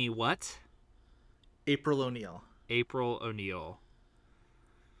 Amy what? April O'Neil. April O'Neil.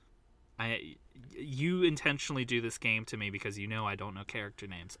 You intentionally do this game to me because you know I don't know character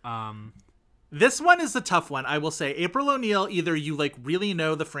names. This one is a tough one, I will say. April O'Neil, either you like really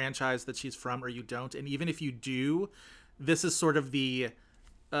know the franchise that she's from or you don't, and even if you do, this is sort of the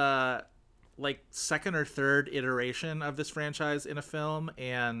like second or third iteration of this franchise in a film,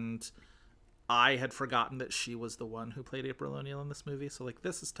 and I had forgotten that she was the one who played April O'Neil in this movie, so like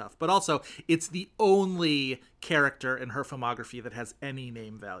this is tough. But also, it's the only character in her filmography that has any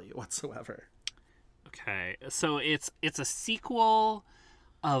name value whatsoever. Okay, so it's a sequel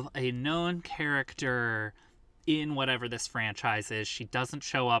of a known character in whatever this franchise is. She doesn't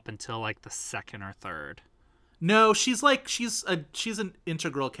show up until like the second or third. No, she's an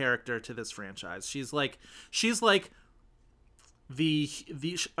integral character to this franchise. She's like the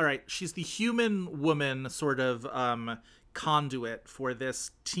all right, she's the human woman sort of conduit for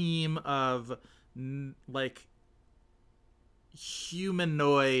this team of like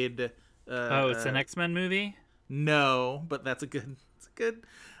humanoid It's an X-Men movie? No, but that's a good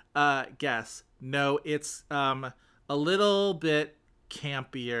guess. No, it's a little bit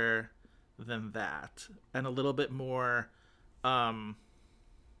campier than that, and a little bit more not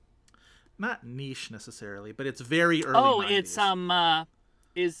niche necessarily, but it's very early. Oh, 90s.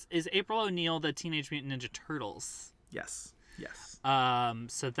 it's is April O'Neil the Teenage Mutant Ninja Turtles? Yes.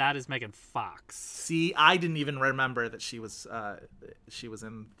 So that is Megan Fox. See, I didn't even remember that she was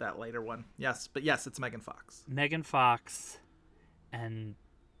in that later one. Yes, but yes, it's Megan Fox. Megan Fox and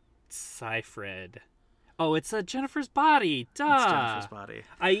Seyfried. Oh, it's Jennifer's Body. Duh. It's Jennifer's Body.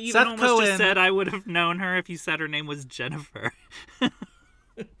 I even Seth almost Cohen. just said I would have known her if you said her name was Jennifer.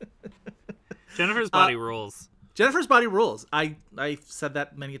 Jennifer's Body rules. Jennifer's Body rules. I said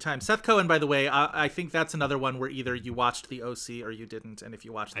that many times. Seth Cohen, by the way, I think that's another one where either you watched The OC or you didn't, and if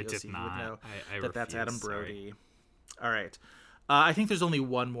you watched The OC, you would know that's Adam Brody. Sorry. All right. I think there's only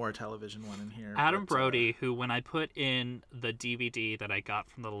one more television one in here. Adam Brody, who when I put in the DVD that I got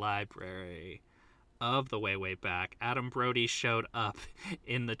from the library of the Way Back, Adam Brody showed up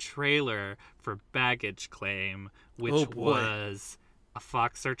in the trailer for Baggage Claim, which was a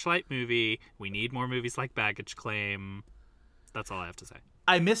Fox Searchlight movie. We need more movies like Baggage Claim. That's all I have to say.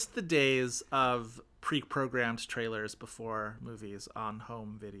 I missed the days of pre-programmed trailers before movies on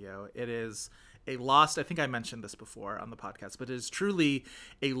home video. It is a lost, I think I mentioned this before on the podcast, but it is truly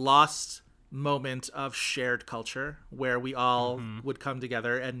a lost moment of shared culture where we all would come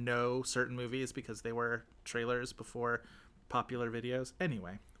together and know certain movies because they were trailers before popular videos.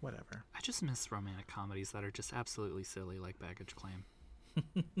 Anyway, whatever. I just miss romantic comedies that are just absolutely silly, like Baggage Claim.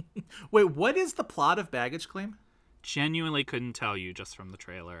 Wait, what is the plot of Baggage Claim? genuinely couldn't tell you just from the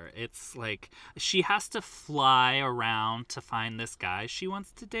trailer. It's like she has to fly around to find this guy she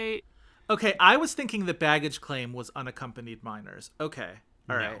wants to date. Okay, I was thinking the baggage claim was unaccompanied minors. Okay,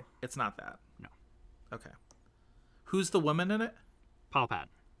 all right. No. It's not that. No. Okay. Who's the woman in it? Paula Patton.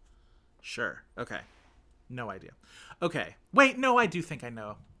 Sure. Okay. No idea. Okay. Wait, no, I do think I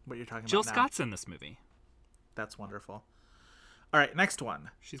know what you're talking Jill about now. Scott's in this movie. That's wonderful. All right, next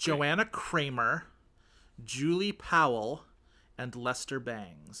one. She's Joanna Kramer, Julie Powell, and Lester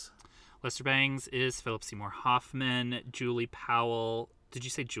Bangs. Lester Bangs is Philip Seymour Hoffman. Julie Powell. Did you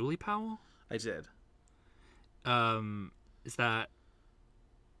say Julie Powell? I did. Is that...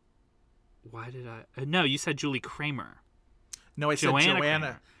 Why did I... No, you said Julie Kramer. No, I said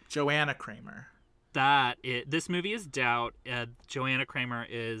Kramer. Joanna Kramer. This movie is Doubt. Joanna Kramer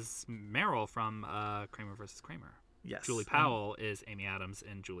is Meryl from Kramer versus Kramer. Yes. Julie Powell is Amy Adams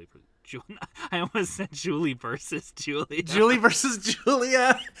in Julie. I almost said Julie versus Julia. Julie versus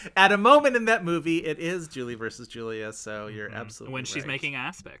Julia. At a moment in that movie, it is Julie versus Julia, so you're absolutely When she's right. making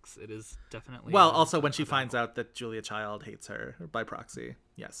aspects, it is definitely... Well, also when she finds out that Julia Child hates her by proxy.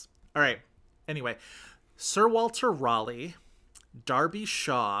 Yes. All right. Anyway, Sir Walter Raleigh, Darby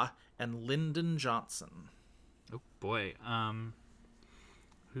Shaw, and Lyndon Johnson. Oh, boy.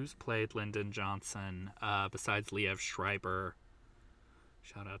 Who's played Lyndon Johnson besides Liev Schreiber?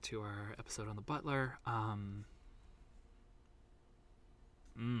 Shout out to our episode on The Butler.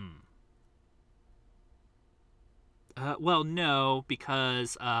 Well, no,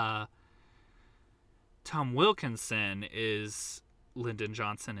 because Tom Wilkinson is Lyndon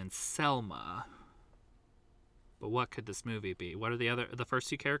Johnson in Selma. But what could this movie be? What are the first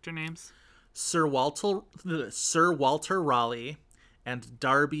two character names? Sir Walter Raleigh and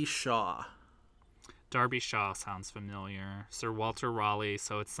Darby Shaw. Darby Shaw sounds familiar. Sir Walter Raleigh,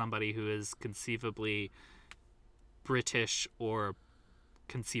 so it's somebody who is conceivably British or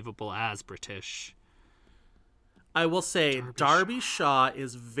conceivable as British. I will say Darby Shaw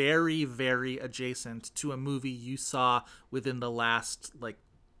is very, very adjacent to a movie you saw within the last,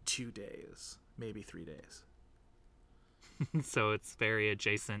 2 days, maybe 3 days. So it's very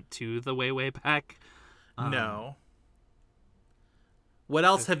adjacent to the Way, Way Back? No. What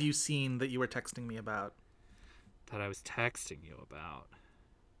else have you seen that you were texting me about? That I was texting you about.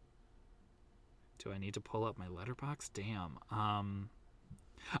 Do I need to pull up my letterbox? Damn.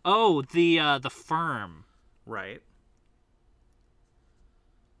 Oh, the Firm. Right.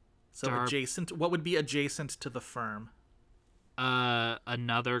 So adjacent. What would be adjacent to The Firm?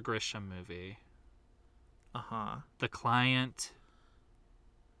 Another Grisham movie. Uh-huh. The Client.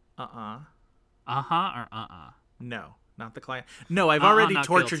 Uh-uh. Uh-huh or uh-uh? No, not The Client. No, I've already Not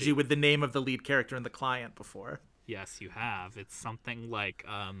tortured Guilty. you with the name of the lead character in The Client before. Yes, you have. It's something like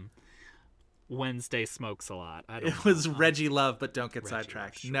Wednesday Smokes a Lot. I don't It know. was Reggie Love, but don't get Reggie Love,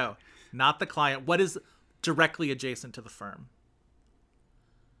 sidetracked. sure. No, not The Client. What is directly adjacent to The Firm?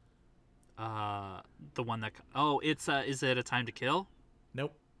 The one that... Oh, it's Is It a Time to Kill?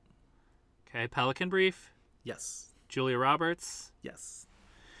 Nope. Okay, Pelican Brief. Yes. Julia Roberts. Yes.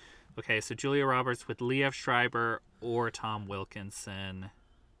 Okay, so Julia Roberts with Liev Schreiber or Tom Wilkinson.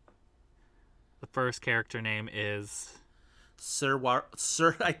 The first character name is... Sir,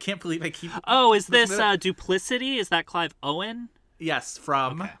 I can't believe I keep... Oh, is this Duplicity? Is that Clive Owen? Yes,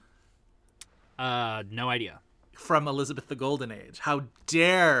 from... Okay. No idea. From Elizabeth the Golden Age. How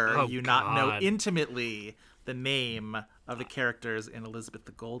dare you not know God. intimately the name of the characters in Elizabeth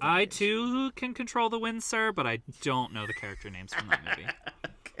the Golden I, Age? too, can control the wind, sir, but I don't know the character names from that movie.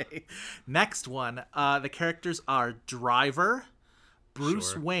 Okay. Next one. The characters are Driver,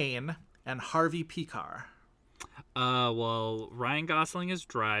 Bruce Sure. Wayne, and Harvey Picar. Well, Ryan Gosling is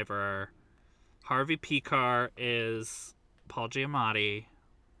Driver. Harvey Picar is Paul Giamatti,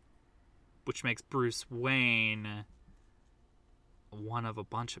 which makes Bruce Wayne one of a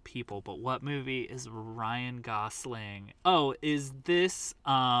bunch of people. But what movie is Ryan Gosling? Oh, is this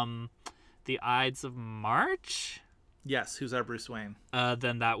The Ides of March? Yes, who's our Bruce Wayne?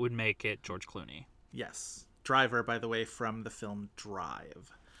 Then that would make it George Clooney. Yes. Driver, by the way, from the film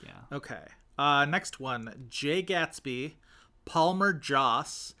Drive. Yeah. Okay. Next one. Jay Gatsby, Palmer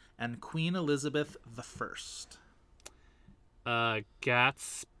Joss, and Queen Elizabeth I.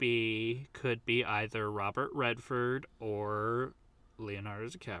 Gatsby could be either Robert Redford or Leonardo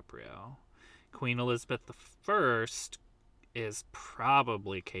DiCaprio. Queen Elizabeth I is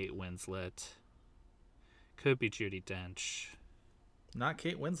probably Kate Winslet. Could be Judi Dench. Not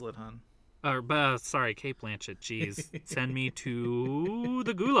Kate Winslet, hon. Or, sorry, Kate Blanchett. Jeez. Send me to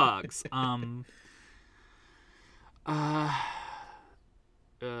the gulags.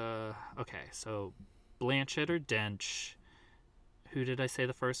 Okay, so Blanchett or Dench. Who did I say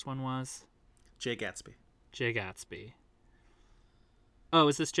the first one was? Jay Gatsby. Jay Gatsby. Oh,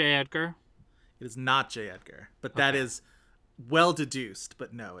 is this J. Edgar? It is not J. Edgar, but that is well deduced.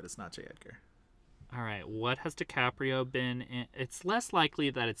 But no, it is not J. Edgar. All right, what has DiCaprio been in? It's less likely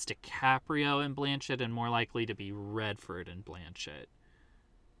that it's DiCaprio and Blanchett and more likely to be Redford and Blanchett.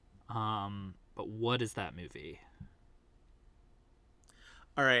 But what is that movie?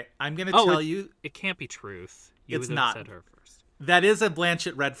 All right, I'm going to tell you. It can't be Truth. It's would have not. said her first. That is a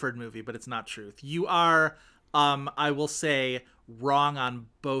Blanchett Redford movie, but it's not Truth. You are, I will say, wrong on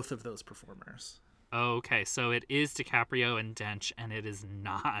both of those performers. Okay, so it is DiCaprio and Dench, and it is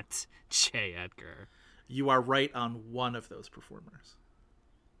not J. Edgar. You are right on one of those performers.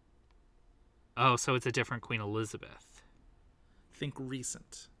 Oh, so it's a different Queen Elizabeth. Think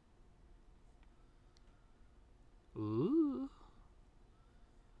recent. Ooh.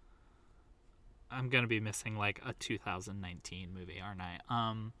 I'm going to be missing like a 2019 movie, aren't I?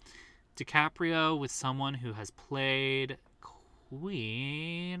 DiCaprio with someone who has played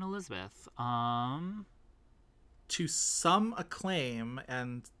Queen Elizabeth. To some acclaim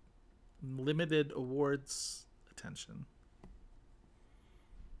and limited awards attention.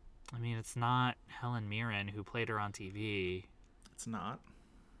 I mean, it's not Helen Mirren who played her on TV. It's not.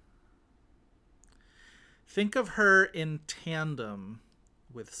 Think of her in tandem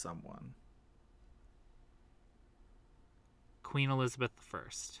with someone. Queen Elizabeth I.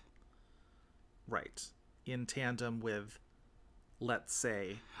 Right. In tandem with, let's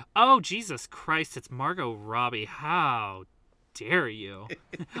say... Oh, Jesus Christ, it's Margot Robbie. How dare you?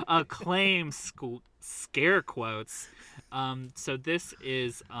 Acclaim scare quotes. So this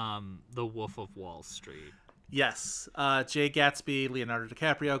is The Wolf of Wall Street. Yes. Jay Gatsby, Leonardo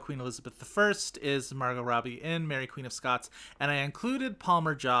DiCaprio, Queen Elizabeth I is Margot Robbie in Mary Queen of Scots. And I included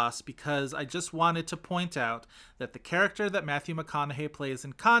Palmer Joss because I just wanted to point out that the character that Matthew McConaughey plays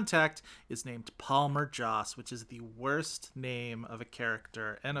in Contact is named Palmer Joss, which is the worst name of a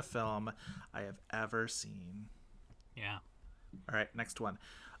character in a film I have ever seen. Yeah. All right, next one.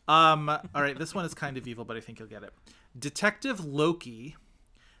 All right, this one is kind of evil, but I think you'll get it. Detective Loki,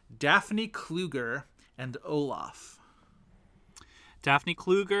 Daphne Kluger, and Olaf. Daphne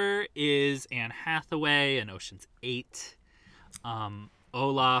Kluger is Anne Hathaway in Ocean's 8.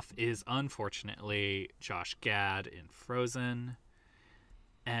 Olaf is unfortunately Josh Gad in Frozen.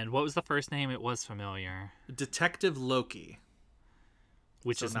 And what was the first name? It was familiar. Detective Loki.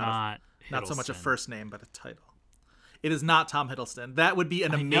 Which So is not so much a Hiddleston. first name, but a title. It is not Tom Hiddleston. That would be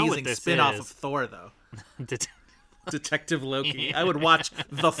an I know what amazing this spin-off is. of Thor, though. Det- Detective Loki. I would watch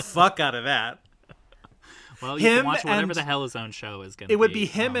the fuck out of that. well, you Him can watch whatever and- the hell his own show is going to be. It would be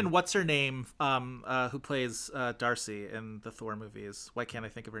him and what's her name, who plays Darcy in the Thor movies. Why can't I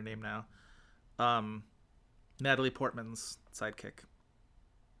think of her name now? Natalie Portman's sidekick.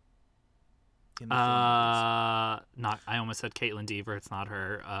 In the Thor movies. Not. I almost said Caitlin Dever. It's not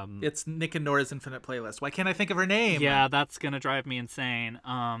her. It's Nick and Nora's Infinite Playlist. Why can't I think of her name? Yeah, that's gonna drive me insane.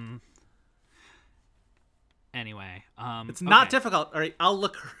 Anyway, It's not okay. difficult. All right, I'll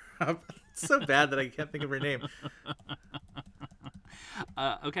look her up. It's so bad that I can't think of her name.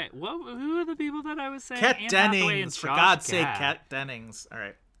 Okay, who are the people that I was saying? Kat Anne Hathaway and Dennings, for Josh God's sake, Gad. Kat Dennings. All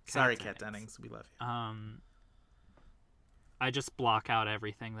right, sorry, Kat Dennings. Dennings. We love you. I just block out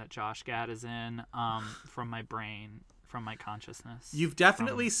everything that Josh Gad is in from my brain, from my consciousness. You've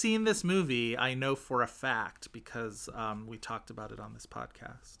definitely seen this movie, I know for a fact, because we talked about it on this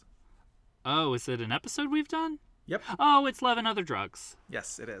podcast. Oh, is it an episode we've done? Yep. Oh, it's Love and Other Drugs.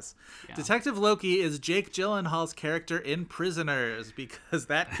 Yes, it is. Yeah. Detective Loki is Jake Gyllenhaal's character in Prisoners, because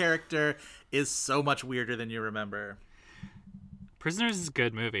that character is so much weirder than you remember. Prisoners is a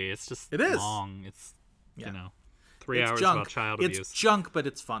good movie. It's just It is. long. It's, Yeah. 3 It's hours junk. about child It's abuse. junk, but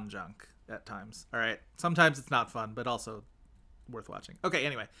it's fun junk at times. All right. Sometimes it's not fun, but also worth watching. Okay,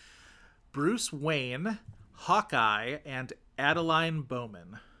 anyway. Bruce Wayne, Hawkeye, and Adeline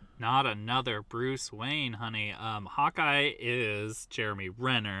Bowman. Not another Bruce Wayne, honey. Hawkeye is Jeremy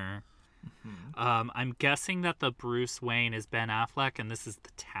Renner. I'm guessing that the Bruce Wayne is Ben Affleck, and this is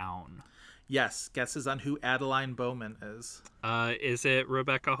The Town. Yes, guesses on who Adeline Bowman is. Is it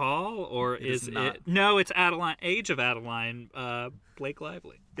Rebecca Hall, or is is not. it? No, it's Adeline. Age of Adeline. Blake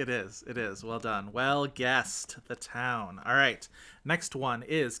Lively. It is. It is. Well done. Well guessed. The Town. All right. Next one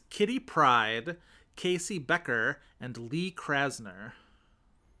is Kitty Pryde, Casey Becker, and Lee Krasner.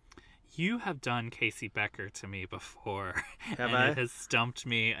 You have done Casey Becker to me before, Have and I? it has stumped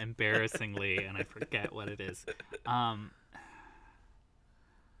me embarrassingly, and I forget what it is.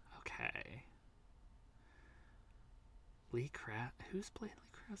 Okay. Who's playing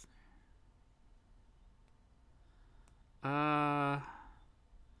Lee Krasner?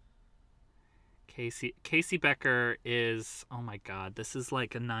 Casey Becker is, oh my god, this is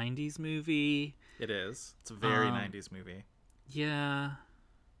like a 90s movie. It is. It's a very 90s movie. Yeah.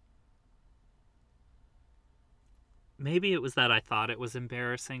 Maybe it was that I thought it was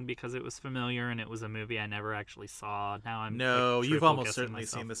embarrassing because it was familiar and it was a movie I never actually saw. Now I'm No, like, you've triple almost guessing certainly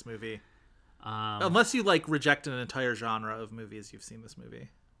myself. seen this movie. Unless you like reject an entire genre of movies, you've seen this movie.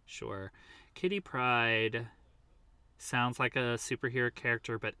 Sure. Kitty Pryde sounds like a superhero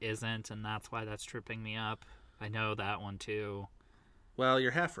character but isn't, and that's why that's tripping me up. I know that one too. Well,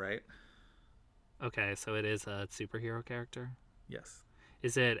 you're half right. Okay, so it is a superhero character? Yes.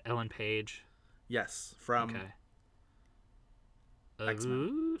 Is it Ellen Page? Yes, from Okay.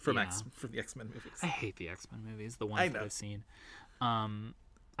 X-Men. From yeah. the X-Men movies. I hate the X-Men movies, the I ones that know. I've seen.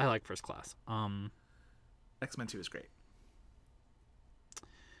 I like First Class. X-Men 2 is great.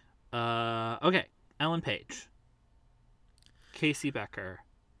 Okay. Ellen Page. Casey Becker.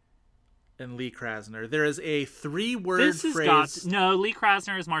 And Lee Krasner. There is a 3-word This has phrase. got... No, Lee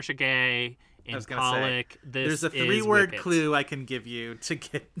Krasner is Marcia Gay in I was gonna Pollock. There's a This is 3-word Whippet. clue I can give you to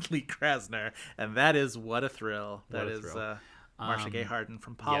get Lee Krasner, and that is What a Thrill. What That a is Thrill. Marcia Gay Harden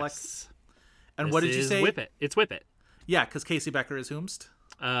from Pollock. Yes. And This what did you is say? Whippet. It's Whippet. Yeah, because Casey Becker is whomst?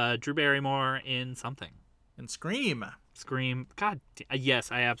 Drew Barrymore in something. And Scream. Scream. God,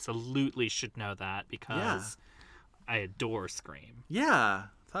 yes, I absolutely should know that because I adore Scream. Yeah,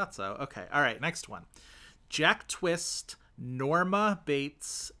 thought so. Okay, all right, next one. Jack Twist, Norma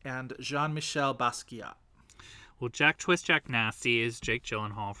Bates, and Jean-Michel Basquiat. Well, Jack Twist, Jack Nasty is Jake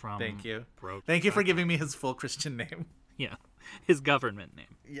Gyllenhaal from... Thank you. Brokeback Thank you for giving me his full Christian name. Yeah, his government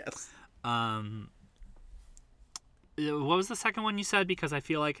name. Yes. What was the second one you said? Because I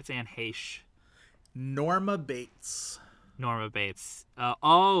feel like it's Anne Heche. Norma Bates. Norma Bates.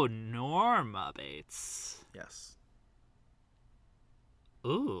 Norma Bates. Yes.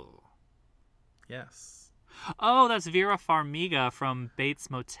 Ooh. Yes. Oh, that's Vera Farmiga from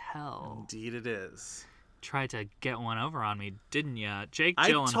Bates Motel. Indeed it is. Tried to get one over on me, didn't ya? Jake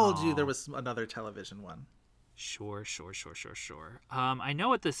I Gyllenhaal. told you there was another television one. Sure. I know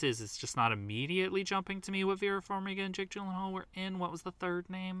what this is. It's just not immediately jumping to me what Vera Farmiga and Jake Gyllenhaal were in. What was the third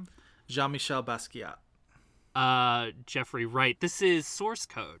name? Jean-Michel Basquiat. Jeffrey Wright. This is Source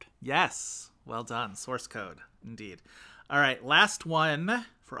Code. Yes. Well done. Source code. Indeed. All right. Last one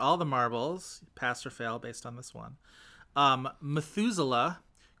for all the marbles. Pass or fail based on this one. Methuselah,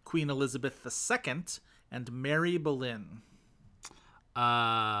 Queen Elizabeth II, and Mary Boleyn.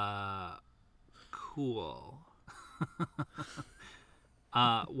 Cool.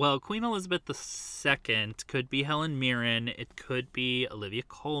 Well, Queen Elizabeth II could be Helen Mirren. It could be Olivia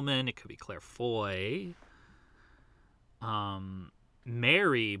Colman. It could be Claire Foy.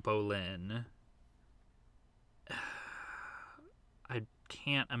 Mary Boleyn. I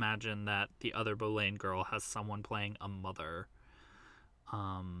can't imagine that the other Boleyn girl has someone playing a mother.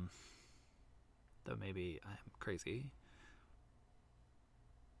 Though maybe I'm crazy.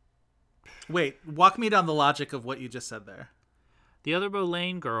 Wait, walk me down the logic of what you just said there. The other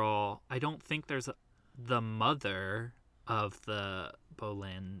Boleyn girl, I don't think there's the mother of the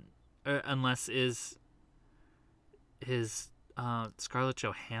Boleyn, unless is Scarlett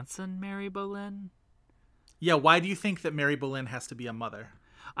Johansson Mary Boleyn? Yeah, why do you think that Mary Boleyn has to be a mother?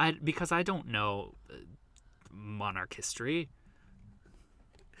 Because I don't know monarch history.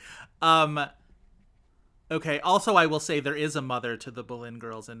 Okay, also I will say there is a mother to the Boleyn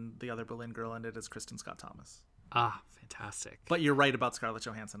girls and the other Boleyn girl, and it is Kristen Scott Thomas. Ah, fantastic. But you're right about Scarlett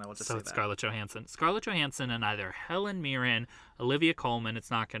Johansson, I will just say So that. it's Scarlett Johansson. Scarlett Johansson and either Helen Mirren, Olivia Colman. It's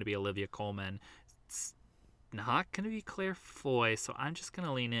not going to be Olivia Colman. It's not going to be Claire Foy, so I'm just going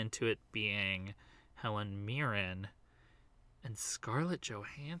to lean into it being Helen Mirren and Scarlett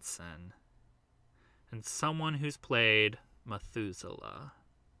Johansson and someone who's played Methuselah.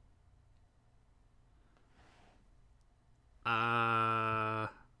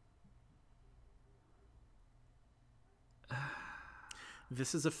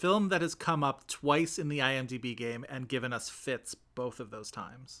 This is a film that has come up twice in the IMDb game and given us fits both of those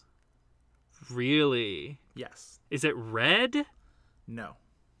times. Really? Yes. Is it Red? No.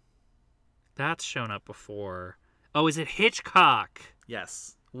 That's shown up before. Oh, is it Hitchcock?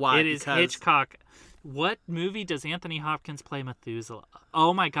 Yes. Why? It is Because Hitchcock. What movie does Anthony Hopkins play Methuselah?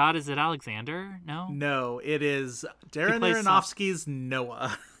 Oh my God, is it Alexander? No? No, it is Darren plays Aronofsky's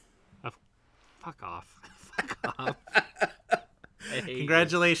Noah. Oh, fuck off. Fuck off. I hate you.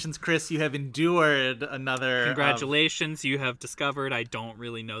 Congratulations, Chris. You have endured another... Congratulations, you have discovered I don't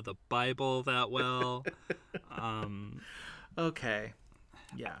really know the Bible that well. Okay.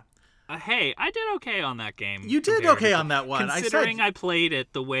 Yeah. Hey, I did okay on that game. You did okay on that one. Considering I played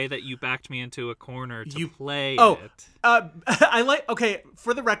it the way that you backed me into a corner to play it. I like. Okay,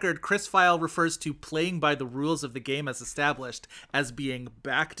 for the record, Chris File refers to playing by the rules of the game as established as being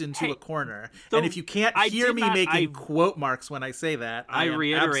backed into a corner. And if you can't hear me making quote marks when I say that, I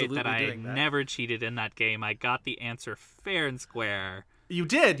reiterate that I never cheated in that game. I got the answer fair and square. You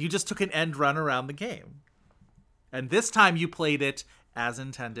did. You just took an end run around the game, and this time you played it as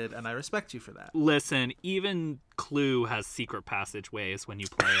intended, and I respect you for that. Listen, even Clue has secret passageways when you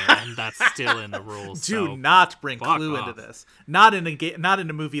play it, and that's still in the rules. Do not bring Clue into this. Not in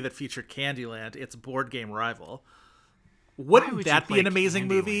a movie that featured Candyland, its board game rival. Wouldn't that be an amazing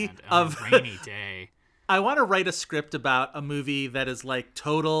movie of a rainy day? I want to write a script about a movie that is like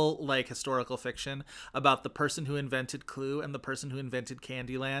total like historical fiction about the person who invented Clue and the person who invented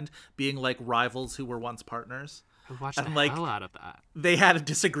Candyland being like rivals who were once partners. I watched the hell out of that. They had a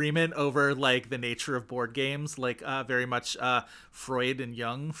disagreement over like the nature of board games, like very much Freud and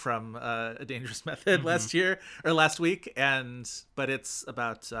Jung from A Dangerous Method last week, but it's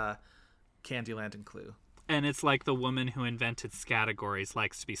about Candyland and Clue. And it's like the woman who invented Scattergories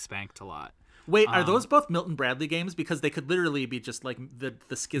likes to be spanked a lot. Wait, are those both Milton Bradley games? Because they could literally be just like the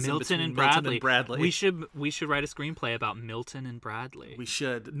schism between Milton and Bradley. We should write a screenplay about Milton and Bradley. We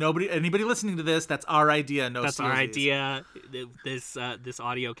should. Anybody listening to this, that's our idea. That's our idea. This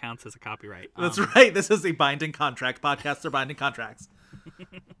audio counts as a copyright. That's right. This is a binding contract. Podcasts are binding contracts.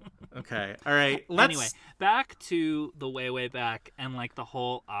 Okay. All right. Anyway, back to the way back and like the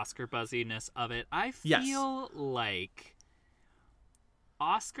whole Oscar buzziness of it. I feel like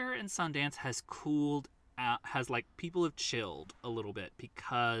Oscar and Sundance has cooled out, people have chilled a little bit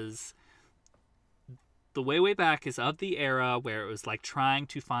because the way back is of the era where it was like trying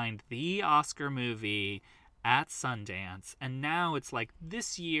to find the Oscar movie at Sundance, and now it's like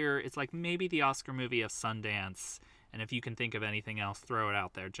this year it's like maybe the Oscar movie of Sundance, and if you can think of anything else, throw it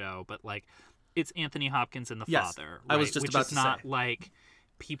out there, Joe. But like it's Anthony Hopkins and The Father, right? I was just about to say. Which is not like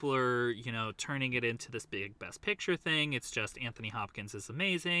people are, turning it into this big Best Picture thing. It's just Anthony Hopkins is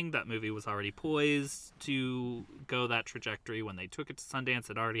amazing. That movie was already poised to go that trajectory when they took it to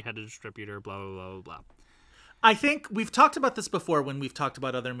Sundance. It already had a distributor, blah, blah, blah, blah, blah. I think we've talked about this before when we've talked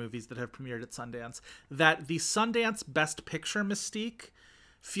about other movies that have premiered at Sundance, that the Sundance Best Picture mystique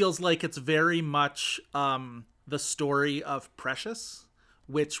feels like it's very much the story of Precious,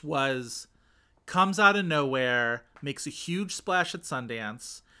 which comes out of nowhere, makes a huge splash at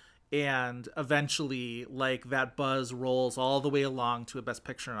Sundance, and eventually like that buzz rolls all the way along to a Best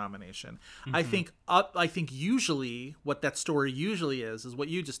Picture nomination. Mm-hmm. I think usually what that story usually is what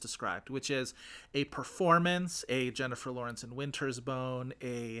you just described, which is a performance, a Jennifer Lawrence in Winter's Bone,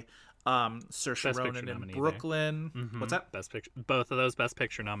 a Saoirse Ronan in Brooklyn. Mm-hmm. What's that? Best Picture. Both of those Best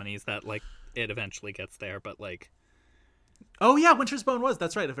Picture nominees that like it eventually gets there, but like. Oh yeah, Winter's Bone was.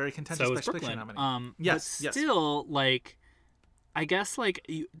 That's right, a very contentious Best Brooklyn. Picture nominee. Yes, but still, like, I guess like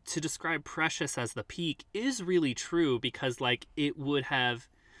to describe Precious as the peak is really true because like it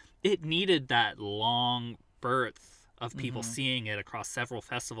needed that long birth of people seeing it across several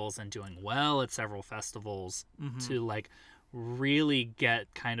festivals and doing well at several festivals to like really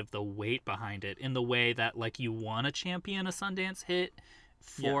get kind of the weight behind it in the way that like you want to champion a Sundance hit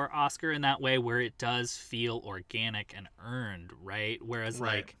for Oscar in that way where it does feel organic and earned, right? Whereas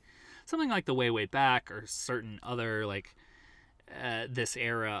like something like The Way Back or certain other like this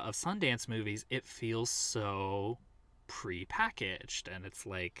era of Sundance movies, it feels so pre-packaged, and it's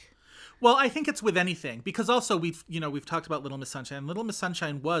like, well, I think it's with anything because also we've talked about Little Miss Sunshine. Little Miss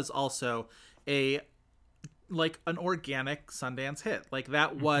Sunshine was also an organic Sundance hit. Like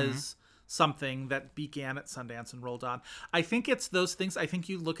that was something that began at Sundance and rolled on. I think it's those things. I think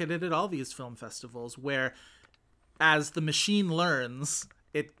you look at it at all these film festivals where as the machine learns,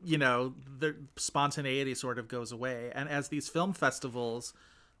 it, the spontaneity sort of goes away. And as these film festivals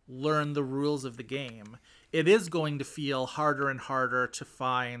learn the rules of the game, it is going to feel harder and harder to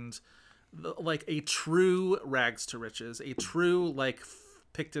find like a true rags to riches, a true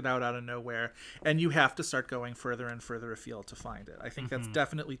picked it out of nowhere, and you have to start going further and further afield to find it. I think that's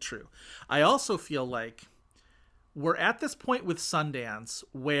definitely true. I also feel like we're at this point with Sundance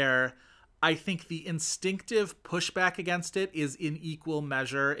where I think the instinctive pushback against it is in equal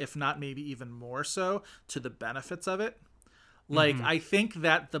measure, if not maybe even more so, to the benefits of it. I think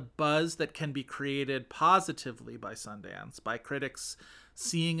that the buzz that can be created positively by Sundance, by critics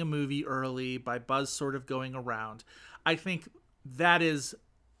seeing a movie early, by buzz sort of going around, I think that is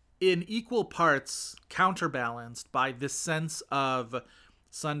in equal parts counterbalanced by this sense of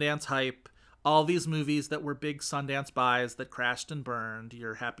Sundance hype, all these movies that were big Sundance buys that crashed and burned,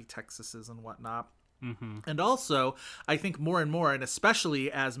 your Happy Texases and whatnot. Mm-hmm. And also, I think more and more, and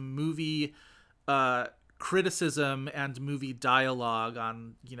especially as movie criticism and movie dialogue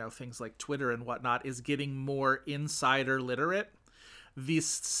on, things like Twitter and whatnot is getting more insider literate, this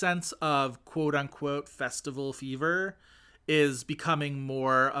sense of quote unquote festival fever is becoming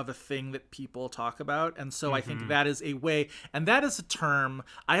more of a thing that people talk about. And so I think that is a way, and that is a term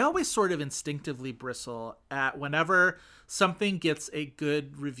I always sort of instinctively bristle at whenever something gets a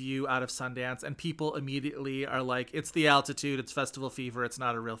good review out of Sundance and people immediately are like, it's the altitude, it's festival fever, it's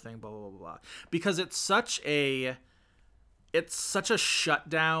not a real thing, blah, blah, blah, blah. Because it's such a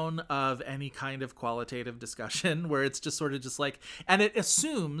shutdown of any kind of qualitative discussion where it's just sort of just like, and it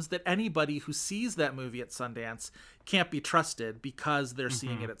assumes that anybody who sees that movie at Sundance can't be trusted because they're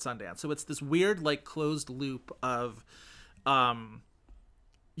seeing it at Sundance. So it's this weird, like, closed loop of,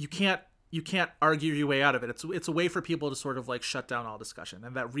 you can't argue your way out of it. It's a way for people to sort of like shut down all discussion.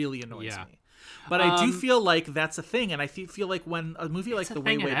 And that really annoys me. But I do feel like that's a thing. And I feel like when a movie like The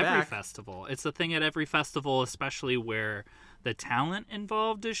Way Way Back, festival, it's a thing at every festival, especially where the talent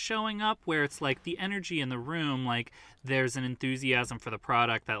involved is showing up, where it's like the energy in the room, like there's an enthusiasm for the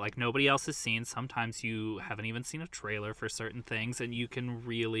product that like nobody else has seen. Sometimes you haven't even seen a trailer for certain things, and you can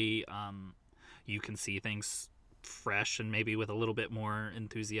really you can see things fresh and maybe with a little bit more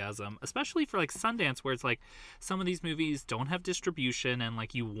enthusiasm, especially for like Sundance, where it's like some of these movies don't have distribution, and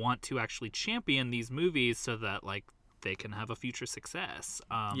like you want to actually champion these movies so that like they can have a future success.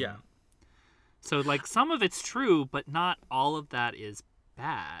 So like some of it's true, but not all of that is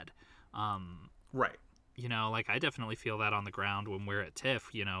bad. Right. Like I definitely feel that on the ground when we're at TIFF,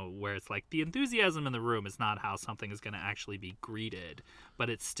 where it's like the enthusiasm in the room is not how something is going to actually be greeted, but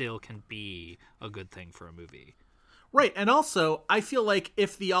it still can be a good thing for a movie. Right. And also, I feel like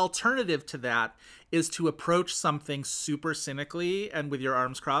if the alternative to that is to approach something super cynically and with your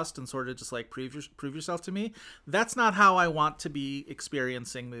arms crossed and sort of just like prove yourself to me, that's not how I want to be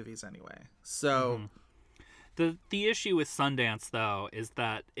experiencing movies anyway. So the issue with Sundance, though, is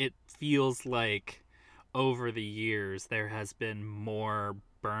that it feels like over the years there has been more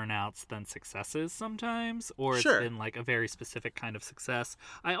burnouts than successes sometimes, or it's been like a very specific kind of success.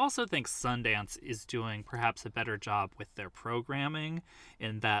 I also think Sundance is doing perhaps a better job with their programming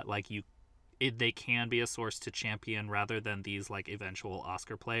in that like they can be a source to champion rather than these like eventual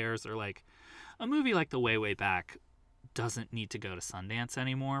Oscar players, or like a movie like The Way Way Back doesn't need to go to Sundance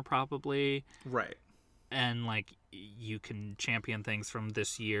anymore probably. Right. And like you can champion things from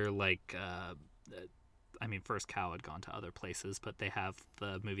this year, like First Cow had gone to other places, but they have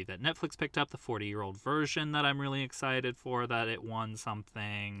the movie that Netflix picked up, the 40-year-old version, that I'm really excited for, that it won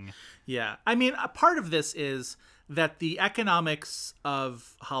something. Yeah. A part of this is that the economics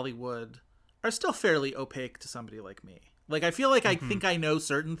of Hollywood are still fairly opaque to somebody like me. Like, I feel like I think I know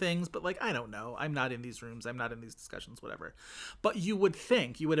certain things, but, like, I don't know. I'm not in these rooms. I'm not in these discussions, whatever. But you would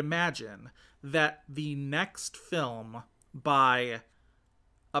imagine that the next film by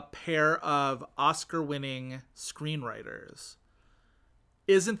a pair of Oscar-winning screenwriters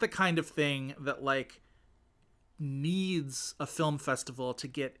isn't the kind of thing that, like, needs a film festival to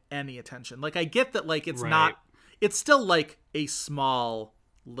get any attention. Like, I get that, like, it's not... It's still, like, a small,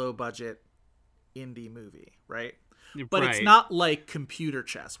 low-budget indie movie, right? But it's not like Computer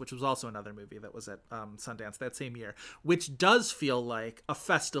Chess, which was also another movie that was at Sundance that same year, which does feel like a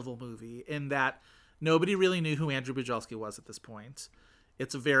festival movie in that nobody really knew who Andrew Bujalski was at this point.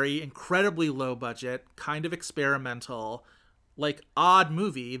 It's a very incredibly low budget, kind of experimental, like odd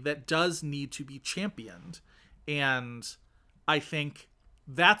movie that does need to be championed. And I think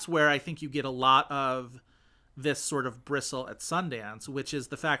that's where I think you get a lot of this sort of bristle at Sundance, which is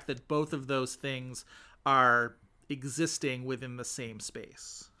the fact that both of those things are existing within the same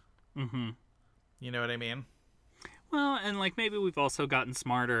space. Mm-hmm. You know what I mean? Well, and like maybe we've also gotten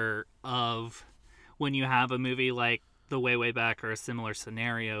smarter of when you have a movie like The Way Way Back or a similar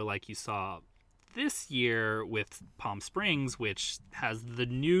scenario like you saw this year with Palm Springs, which has the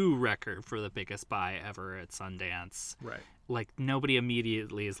new record for the biggest buy ever at Sundance. Right. Like nobody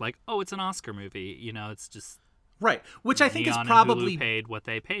immediately is like, oh, it's an Oscar movie. It's just right. Which I think Neon is probably and Hulu paid what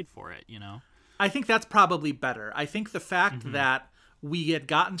they paid for it. I think that's probably better. I think the fact that we had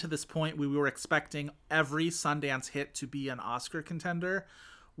gotten to this point where we were expecting every Sundance hit to be an Oscar contender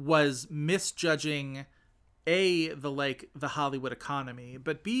was misjudging the Hollywood economy,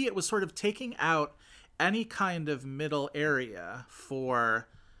 but B, it was sort of taking out any kind of middle area for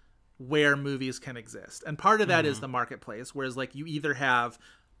where movies can exist. And part of that is the marketplace, whereas like you either have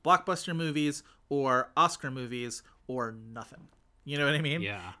blockbuster movies or Oscar movies or nothing. You know what I mean?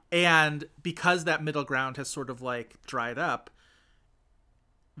 Yeah. And because that middle ground has sort of like dried up,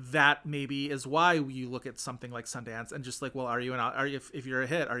 that maybe is why you look at something like Sundance and just like, well, if you're a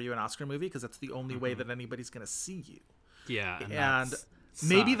hit, are you an Oscar movie? Because that's the only way that anybody's going to see you. Yeah. And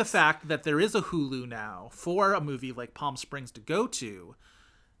maybe the fact that there is a Hulu now for a movie like Palm Springs to go to,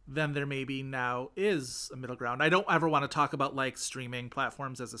 then there maybe now is a middle ground. I don't ever want to talk about like streaming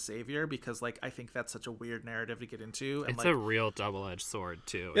platforms as a savior, because like I think that's such a weird narrative to get into. And it's like, a real double-edged sword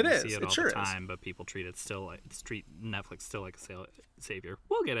too. It you is. see it It all sure the is. time, but people treat Netflix still like a savior.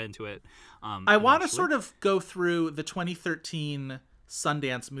 We'll get into it. I want to eventually. sort of go through the 2013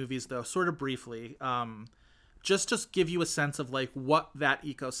 Sundance movies though, sort of briefly. Just give you a sense of like what that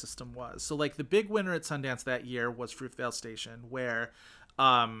ecosystem was. So like the big winner at Sundance that year was Fruitvale Station, where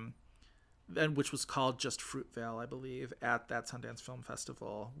and which was called just Fruitvale, I believe, at that Sundance Film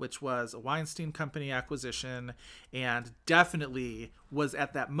Festival, which was a Weinstein Company acquisition and definitely was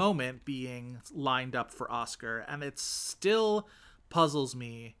at that moment being lined up for Oscar. And it still puzzles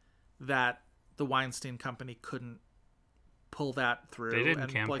me that the Weinstein Company couldn't pull that through. They didn't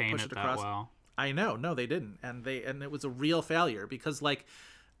and campaign like push it it that across. well. I know, no, they didn't, and it was a real failure because like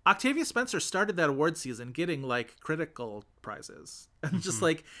Octavia Spencer started that award season getting like critical prizes, and just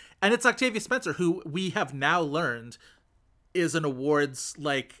like, and it's Octavia Spencer who we have now learned is an awards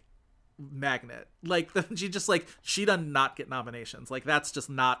like magnet. Like she does not get nominations. Like that's just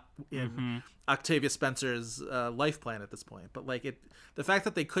not in Octavia Spencer's life plan at this point. But like the fact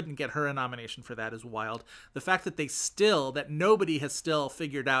that they couldn't get her a nomination for that is wild. The fact that that nobody has still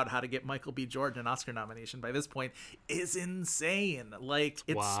figured out how to get Michael B. Jordan an Oscar nomination by this point is insane. Like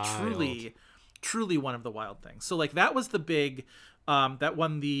it's wild. truly one of the wild things. So like that was the big that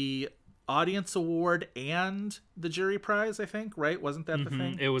won the audience award and the jury prize, I think, right? Wasn't that the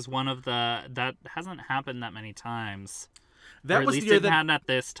thing? It was one of that hasn't happened that many times. That or at was least the year it that hadn't at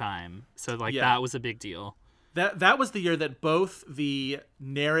this time. So like that was a big deal. That was the year that both the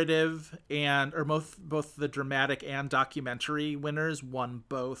narrative or both the dramatic and documentary winners won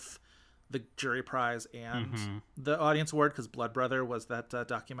both the jury prize and the audience award, because Blood Brother was that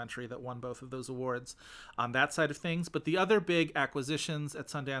documentary that won both of those awards on that side of things. But the other big acquisitions at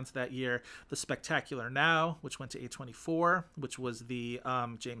Sundance that year, The Spectacular Now, which went to A24, which was the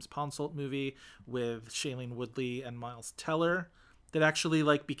James Ponsoldt movie with Shailene Woodley and Miles Teller, that actually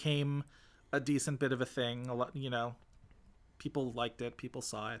like became a decent bit of a thing. A lot, people liked it, people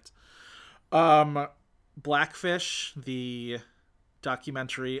saw it. Blackfish, the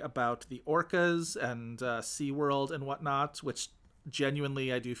documentary about the orcas and SeaWorld and whatnot, which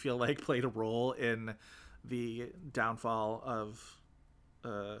genuinely I do feel like played a role in the downfall of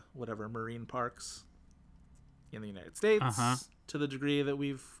whatever marine parks in the United States, to the degree that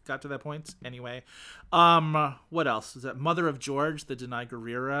we've got to that point. Anyway, what else is that? Mother of George, the Denai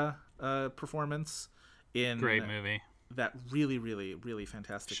Guerrera performance in Great movie. That really, really, really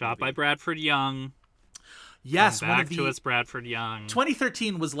fantastic Shot movie. by Bradford Young. Yes, Come one back of the to us, Bradford Young.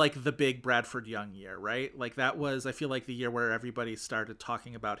 2013 was like the big Bradford Young year, right? Like that was, I feel like, the year where everybody started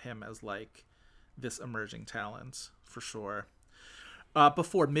talking about him as like this emerging talent for sure.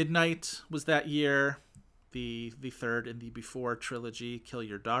 Before Midnight was that year. The third in the Before trilogy, Kill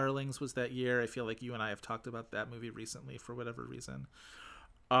Your Darlings, was that year. I feel like you and I have talked about that movie recently for whatever reason.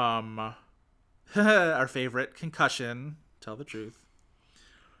 Our favorite, Concussion, Tell the Truth.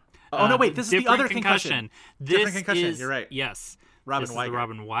 Oh no! Wait, this is the other Concussion. Different Concussion. You're right. Yes, Robin this is the Weigert.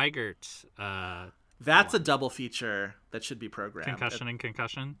 Robin Weigert. That's a double feature that should be programmed. Concussion and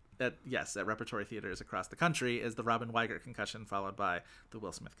Concussion. At repertory theaters across the country is the Robin Weigert Concussion, followed by the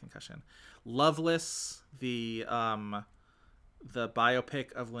Will Smith Concussion. Loveless, the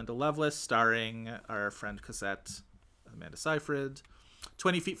biopic of Linda Lovelace, starring our friend Cosette, Amanda Seyfried.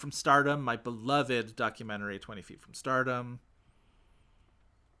 20 Feet from Stardom, my beloved documentary, 20 Feet from Stardom.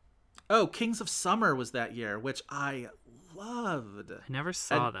 Oh, Kings of Summer was that year, which I loved. I never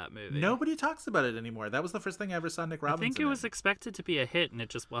saw that movie. Nobody talks about it anymore. That was the first thing I ever saw Nick Robinson I think it was expected to be a hit, and it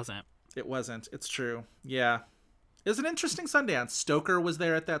just wasn't. It wasn't. It's true. Yeah. It was an interesting Sundance. Stoker was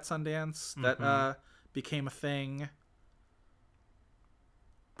there at that Sundance. That became a thing.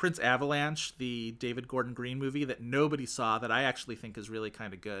 Prince Avalanche, the David Gordon Green movie that nobody saw, that I actually think is really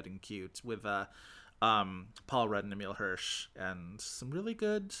kind of good and cute, with Paul Rudd and Emile Hirsch, and some really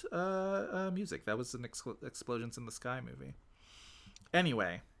good music. That was an Explosions in the Sky movie.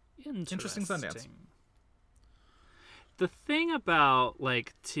 Anyway, interesting Sundance. The thing about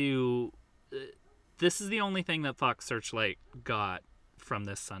this is the only thing that Fox Searchlight got from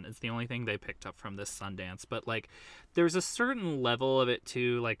this it's the only thing they picked up from this Sundance, but like there's a certain level of it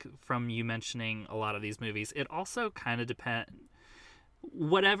too, like from you mentioning a lot of these movies. It also kind of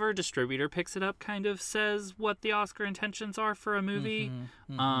whatever distributor picks it up kind of says what the Oscar intentions are for a movie.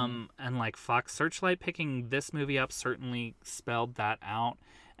 And like Fox Searchlight picking this movie up certainly spelled that out.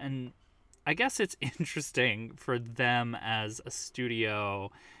 And I guess it's interesting for them as a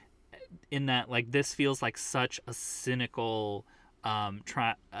studio in that like this feels like such a cynical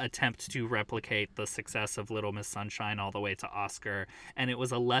attempt to replicate the success of Little Miss Sunshine all the way to Oscar. And it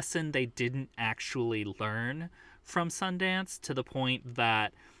was a lesson they didn't actually learn from Sundance, to the point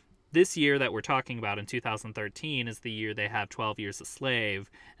that this year that we're talking about in 2013 is the year they have 12 Years a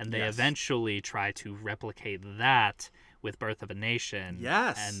Slave, and they eventually try to replicate that with Birth of a Nation.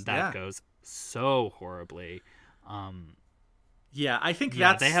 And that goes so horribly. I think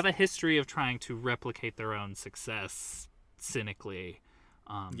that's... They have a history of trying to replicate their own success cynically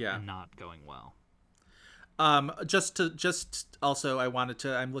and not going well. Just also,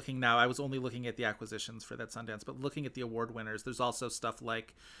 I'm looking now, I was only looking at the acquisitions for that Sundance, but looking at the award winners, there's also stuff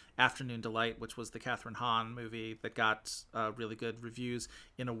like Afternoon Delight, which was the Catherine Hahn movie that got really good reviews.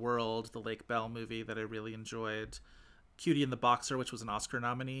 In a World, the Lake Bell movie that I really enjoyed. Cutie and the Boxer, which was an Oscar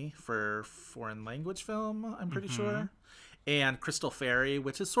nominee for foreign language film, I'm pretty sure. And Crystal Fairy,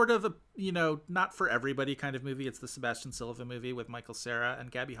 which is sort of a, not for everybody kind of movie. It's the Sebastian Silva movie with Michael Cera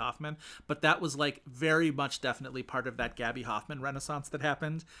and Gabby Hoffman. But that was like very much definitely part of that Gabby Hoffman renaissance that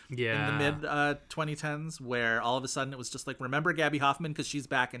happened in the mid 2010s, where all of a sudden it was just like, remember Gabby Hoffman because she's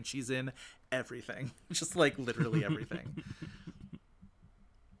back and she's in everything. Just like literally everything.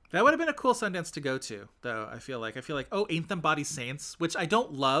 That would have been a cool Sundance to go to, though, I feel like. Oh, Ain't Them Body Saints, which I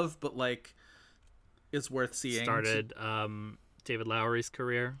don't love, but like... is worth seeing. Started David Lowery's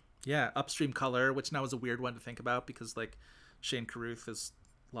career. Yeah, Upstream Color, which now is a weird one to think about because like Shane Carruth has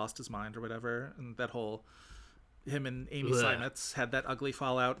lost his mind or whatever, and that whole him and Amy Seimetz had that ugly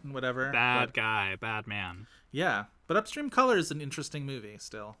fallout and whatever. Bad guy, bad man. Yeah, but Upstream Color is an interesting movie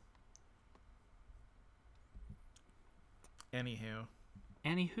still.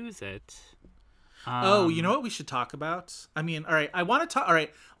 Anywho's it? You know what we should talk about? I mean, all right,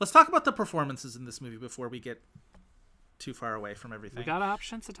 let's talk about the performances in this movie before we get too far away from everything. We got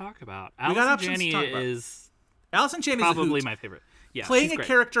options to talk about. Allison Janney is probably my favorite. Yeah, playing a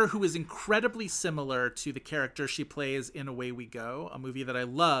character who is incredibly similar to the character she plays in Away We Go, a movie that I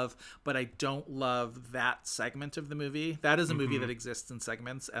love, but I don't love that segment of the movie. That is a movie that exists in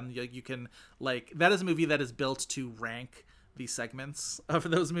segments, and you can like that is a movie that is built to rank the segments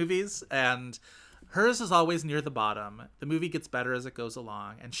of those movies, and hers is always near the bottom. The movie gets better as it goes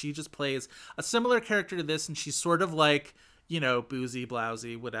along, and she just plays a similar character to this, and she's sort of like, boozy,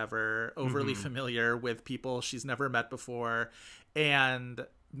 blousy, whatever, overly familiar with people she's never met before, and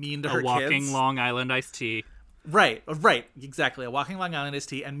mean to her kids. A walking Long Island iced tea. Right, exactly. A walking Long Island iced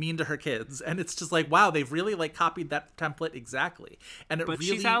tea, and mean to her kids. And it's just like, wow, they've really like copied that template exactly. But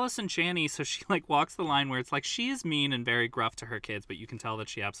she's Allison Janney, so she like walks the line where it's like she is mean and very gruff to her kids, but you can tell that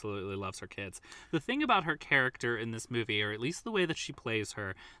she absolutely loves her kids. The thing about her character in this movie, or at least the way that she plays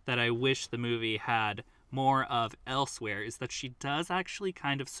her, that I wish the movie had more of elsewhere, is that she does actually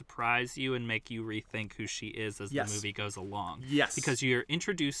kind of surprise you and make you rethink who she is as the movie goes along. Yes. Because you're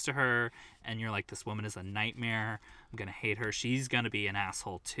introduced to her and you're like, this woman is a nightmare. I'm going to hate her. She's going to be an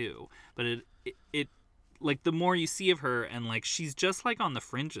asshole too. But it like the more you see of her, and like she's just like on the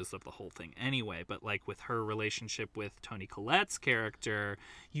fringes of the whole thing anyway, but like with her relationship with Toni Collette's character,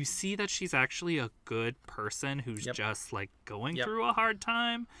 you see that she's actually a good person who's just like going through a hard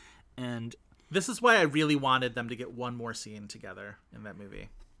time. And this is why I really wanted them to get one more scene together in that movie.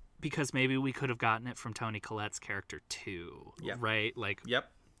 Because maybe we could have gotten it from Toni Collette's character too, right? Like,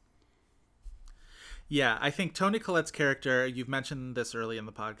 yeah, I think Toni Collette's character, you've mentioned this early in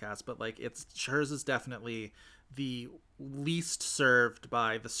the podcast, but like hers is definitely the least served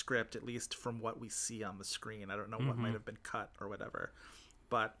by the script, at least from what we see on the screen. I don't know what might have been cut or whatever,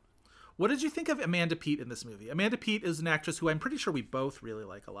 but what did you think of Amanda Peet in this movie? Amanda Peet is an actress who I'm pretty sure we both really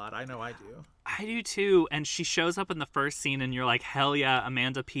like a lot. I know I do. I do too. And she shows up in the first scene and you're like, hell yeah,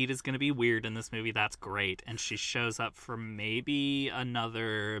 Amanda Peet is going to be weird in this movie. That's great. And she shows up for maybe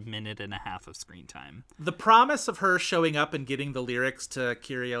another minute and a half of screen time. The promise of her showing up and getting the lyrics to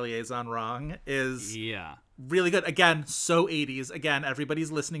Kyrie Liaison wrong is really good. Again, so 80s. Again, everybody's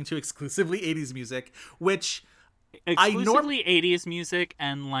listening to exclusively 80s music, which exclusively 80s music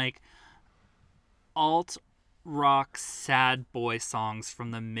and like alt rock sad boy songs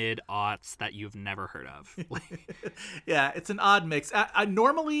from the mid-aughts that you've never heard of. Yeah, it's an odd mix.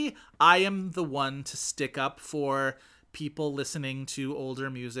 Normally I am the one to stick up for people listening to older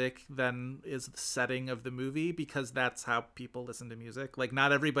music than is the setting of the movie, because that's how people listen to music. Like,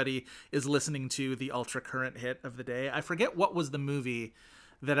 not everybody is listening to the ultra current hit of the day. I forget what was the movie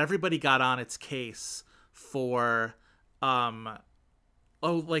that everybody got on its case for,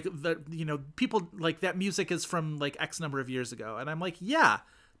 people like that music is from like X number of years ago. And I'm like, yeah,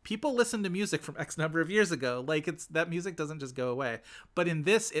 people listen to music from X number of years ago. Like, it's that music doesn't just go away. But in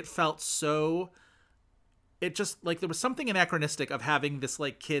this, it felt so, it just like there was something anachronistic of having this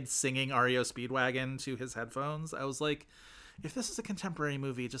like kid singing REO Speedwagon to his headphones. I was like, if this is a contemporary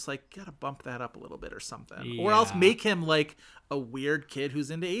movie, just like gotta bump that up a little bit or something, or else make him like a weird kid who's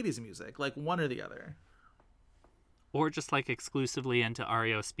into 80s music, like one or the other. Or just like exclusively into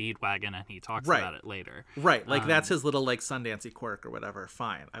REO Speedwagon and he talks about it later. Right. Like that's his little like Sundancey quirk or whatever.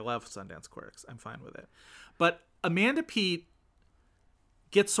 Fine. I love Sundance quirks. I'm fine with it. But Amanda Peet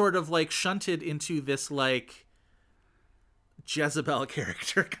gets sort of like shunted into this like Jezebel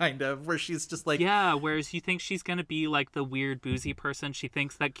character kind of, where she's just like, yeah, whereas you think she's gonna be like the weird boozy person. She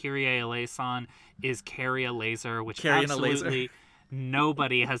thinks that Kyrie Eleison is Carrie a Laser, which absolutely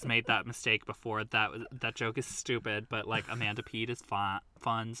nobody has made that mistake before. That joke is stupid, but like Amanda Peet is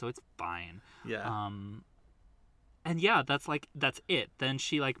fun, so it's fine. Yeah. And yeah, that's it. Then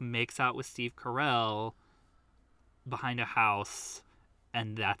she like makes out with Steve Carell behind a house,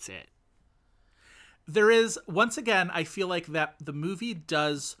 and that's it. There is, once again, I feel like that the movie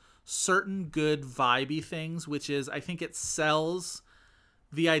does certain good vibey things, which is, I think it sells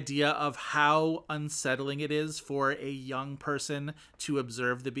the idea of how unsettling it is for a young person to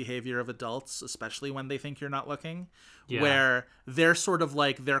observe the behavior of adults, especially when they think you're not looking, where they're sort of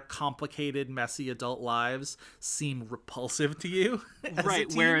like their complicated, messy adult lives seem repulsive to you. Right,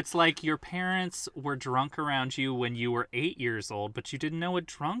 where it's like your parents were drunk around you when you were 8 years old, but you didn't know what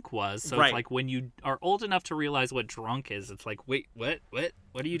drunk was. So it's like when you are old enough to realize what drunk is, it's like, wait, what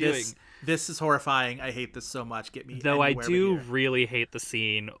are you doing? This is horrifying. I hate this so much. Get me. Though I do really hate the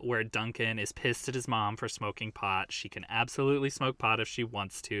scene where Duncan is pissed at his mom for smoking pot. She can absolutely smoke pot if she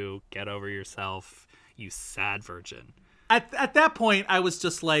wants to. Get over yourself, you sad virgin. At that point, I was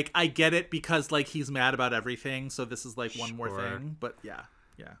just like, I get it, because like he's mad about everything, so this is like one more thing. But yeah,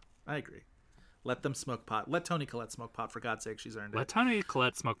 I agree. Let them smoke pot. Let Toni Collette smoke pot, for God's sake. She's earned it. Let Toni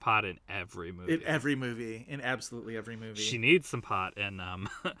Collette smoke pot in every movie. In every movie. In absolutely every movie. She needs some pot, and I'm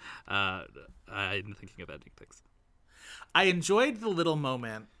thinking of ending things. I enjoyed the little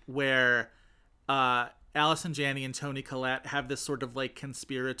moment where Allison Janney and Toni Collette have this sort of like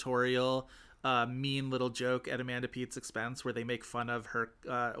conspiratorial, mean little joke at Amanda Peet's expense, where they make fun of her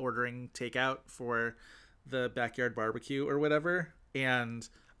ordering takeout for the backyard barbecue or whatever. And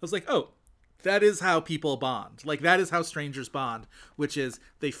I was like, oh, that is how people bond. Like, that is how strangers bond, which is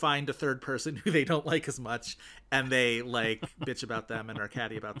they find a third person who they don't like as much, and they like bitch about them and are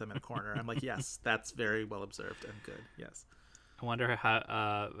catty about them in a corner. I'm like, yes, that's very well observed and good. Yes. I wonder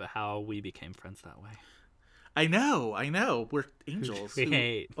how we became friends that way. I know. We're angels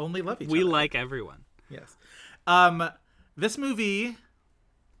who only love each other. We like everyone. Yes. This movie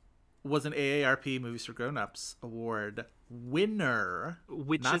was an AARP Movies for Grown-Ups Award winner.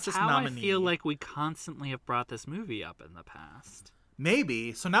 Which not is just how nominee. I feel like we constantly have brought this movie up in the past.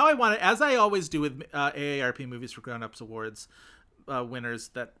 Maybe. So now I want to, as I always do with AARP Movies for Grown-Ups Awards winners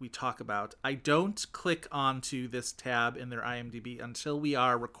that we talk about, I don't click onto this tab in their IMDb until we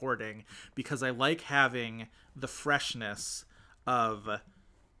are recording, because I like having the freshness of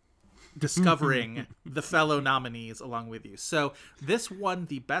discovering the fellow nominees along with you. So this won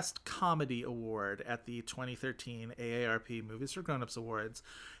the Best Comedy Award at the 2013 AARP Movies for Grown-Ups Awards.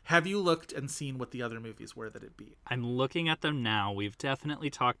 Have you looked and seen what the other movies were that it beat? I'm looking at them now. We've definitely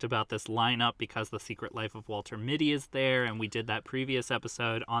talked about this lineup because The Secret Life of Walter Mitty is there, and we did that previous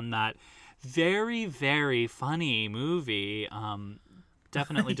episode on that very, very funny movie.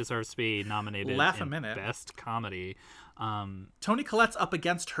 Definitely deserves to be nominated Laugh a in minute. Best Comedy. Toni Collette's up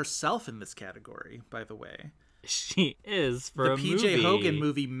against herself in this category, by the way. She is for the a PJ movie. Hogan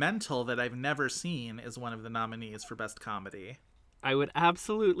movie Mental, that I've never seen, is one of the nominees for Best Comedy. I would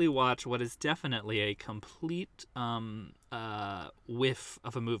absolutely watch what is definitely a complete whiff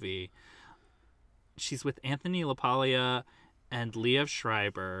of a movie. She's with Anthony LaPaglia and Liev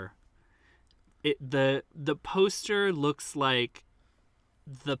Schreiber. The poster looks like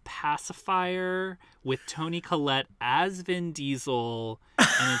The Pacifier with Toni Collette as Vin Diesel,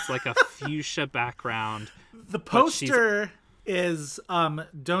 and it's like a fuchsia background. The poster is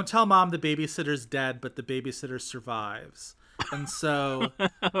don't tell mom the babysitter's dead, but the babysitter survives. And so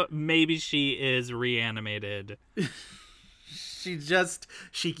maybe she is reanimated.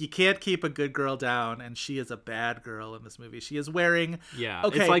 you can't keep a good girl down, and she is a bad girl in this movie. She is wearing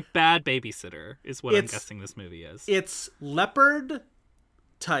It's like Bad Babysitter is what I'm guessing this movie is. It's leopard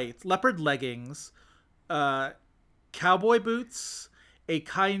leggings, cowboy boots, a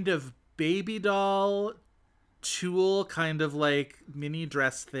kind of baby doll tulle kind of like mini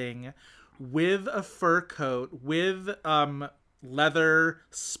dress thing with a fur coat, with leather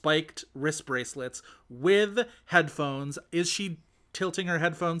spiked wrist bracelets, with headphones. Is she tilting her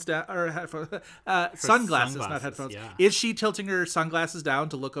headphones down, or sunglasses, not headphones? Yeah. Is she tilting her sunglasses down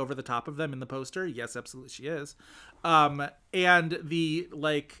to look over the top of them in the poster? Yes, absolutely she is. And the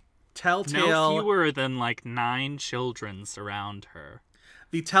like telltale, no fewer than like 9 children surround her.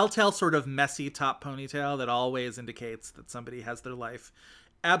 The telltale sort of messy top ponytail that always indicates that somebody has their life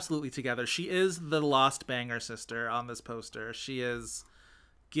absolutely together. She is the lost banger sister on this poster. She is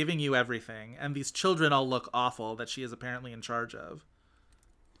giving you everything. And these children all look awful that she is apparently in charge of.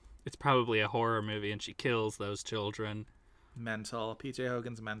 It's probably a horror movie and she kills those children. Mental. PJ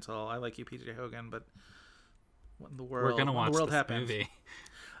Hogan's mental. I like you, PJ Hogan, but what in the world? We're going to watch this happens? movie.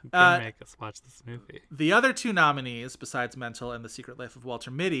 Gonna make us watch this movie. The other 2 nominees, besides Mental and The Secret Life of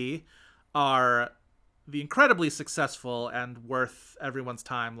Walter Mitty, are the incredibly successful and worth everyone's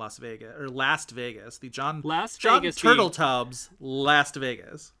time Last Vegas. The John Turteltaub's Last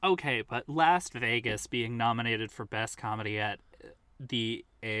Vegas. Okay, but Last Vegas being nominated for Best Comedy at the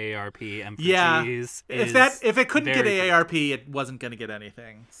AARP and if it couldn't get AARP, it wasn't going to get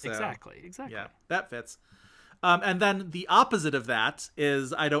anything. So, exactly. Yeah, that fits. And then the opposite of that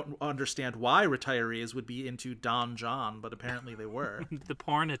is I don't understand why retirees would be into Don John, but apparently they were. The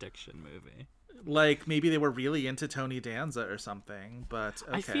porn addiction movie. Like, maybe they were really into Tony Danza or something, but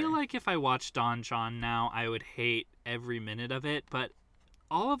okay. I feel like if I watched Don John now, I would hate every minute of it, but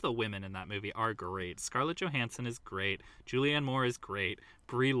all of the women in that movie are great. Scarlett Johansson is great. Julianne Moore is great.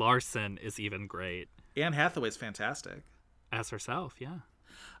 Brie Larson is even great. Anne Hathaway's fantastic. As herself, yeah.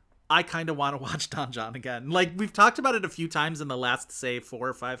 I kind of want to watch Don John again. Like, we've talked about it a few times in the last, say, 4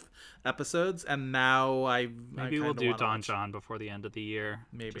 or 5 episodes, and now maybe we'll do Don John before the end of the year.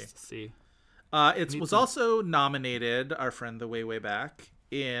 Maybe. Just to see. It was also nominated, our friend the way back,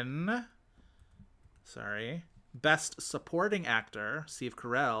 in... Best Supporting Actor. Steve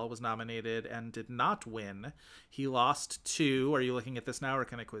Carell was nominated and did not win. He lost to... Are you looking at this now, or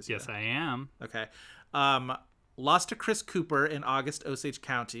can I quiz you? Yes, I am. Okay. Lost to Chris Cooper in August Osage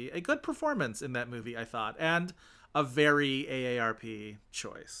County. A good performance in that movie, I thought, and a very AARP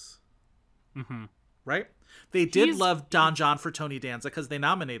choice. Mm-hmm. Right? They did love Don John for Tony Danza because they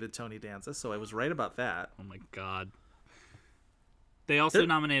nominated Tony Danza, so I was right about that. Oh my god. They also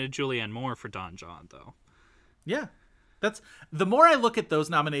nominated Julianne Moore for Don John, though. Yeah. That's the more I look at those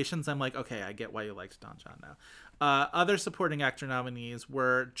nominations, I'm like, okay, I get why you liked Don John now. Other supporting actor nominees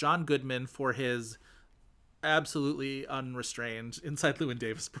were John Goodman for his absolutely unrestrained Inside Llewyn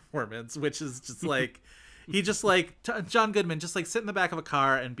Davis performance, which is just like he just like John Goodman just like sit in the back of a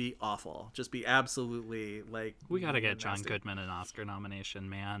car and be awful, just be absolutely like we gotta get John Goodman an Oscar nomination,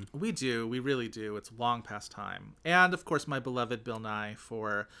 man. We really do. It's long past time. And of course my beloved Bill Nye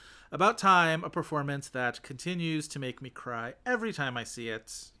for About Time, a performance that continues to make me cry every time I see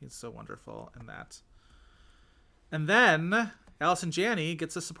it. He's so wonderful in that. And then Allison Janney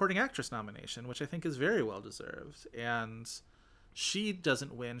gets a supporting actress nomination, which I think is very well deserved. And she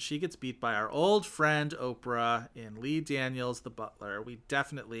doesn't win. She gets beat by our old friend Oprah in Lee Daniels' The Butler. We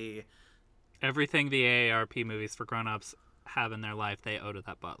definitely... Everything the AARP movies for grown-ups have in their life, they owe to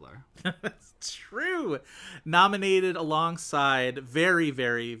that butler. That's true. Nominated alongside very,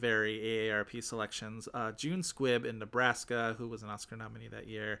 very, very AARP selections. June Squibb in Nebraska, who was an Oscar nominee that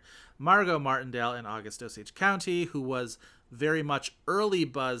year. Margot Martindale in August Osage County, who was very much early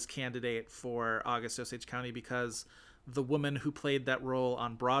buzz candidate for August Osage County because the woman who played that role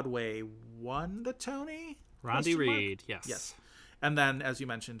on Broadway won the Tony? Rondi Reed, yes. Yes. And then, as you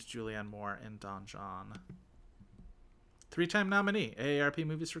mentioned, Julianne Moore and Don John. 3-time nominee, AARP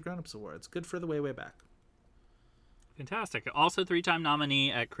Movies for Grown-Ups Awards. Good for the way back. Fantastic. Also 3-time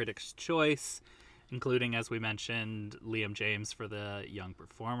nominee at Critics' Choice, including, as we mentioned, Liam James for the Young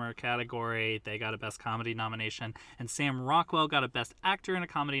Performer category. They got a Best Comedy nomination. And Sam Rockwell got a Best Actor in a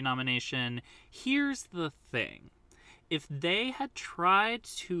Comedy nomination. Here's the thing. If they had tried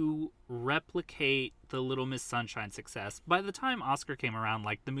to replicate the Little Miss Sunshine success, by the time Oscar came around,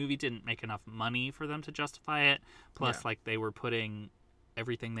 like, the movie didn't make enough money for them to justify it. Plus, like, they were putting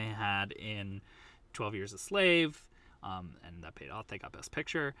everything they had in 12 Years a Slave, and that paid off. They got Best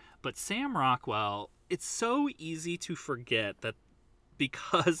Picture. But Sam Rockwell, it's so easy to forget that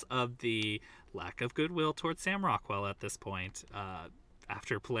because of the lack of goodwill towards Sam Rockwell at this point,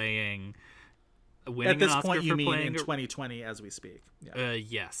 after winning At this an Oscar point, you for mean playing in 2020 as we speak. Yeah.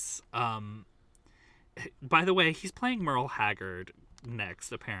 yes. By the way, he's playing Merle Haggard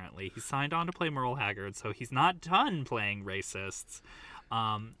next, apparently. He signed on to play Merle Haggard, so he's not done playing racists.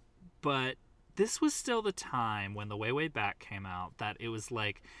 But this was still the time when The Way, Way Back came out that it was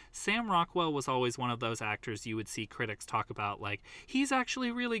like Sam Rockwell was always one of those actors you would see critics talk about, like, he's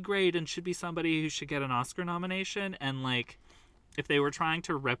actually really great and should be somebody who should get an Oscar nomination. And, like, if they were trying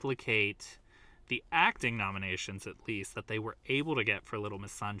to replicate the acting nominations, at least, that they were able to get for Little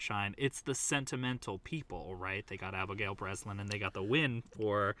Miss Sunshine, it's the sentimental people, right? They got Abigail Breslin and they got the win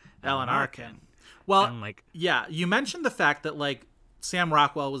for Alan Arkin. Well, and, like, yeah, you mentioned the fact that, like, Sam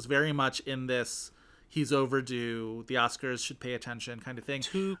Rockwell was very much in this he's overdue, the Oscars should pay attention kind of thing.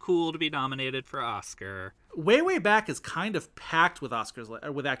 too cool to be nominated for Oscar. Way, Way Back is kind of packed with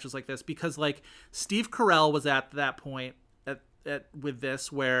with actors like this, because, like, Steve Carell was at that point with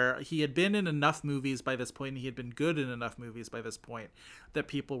this, where he had been in enough movies by this point, and he had been good in enough movies by this point, that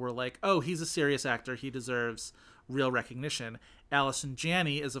people were like, oh, he's a serious actor, he deserves real recognition. Allison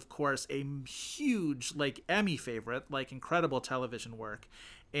Janney is, of course, a huge, like, Emmy favorite, like, incredible television work,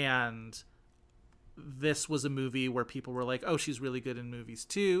 and this was a movie where people were like, oh, she's really good in movies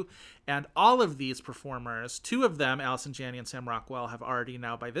too. And all of these performers, two of them, Allison Janney and Sam Rockwell, have already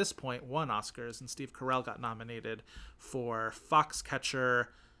now by this point won Oscars, and Steve Carell got nominated for Foxcatcher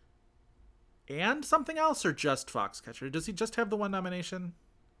and something else, or just Foxcatcher? Does he just have the one nomination?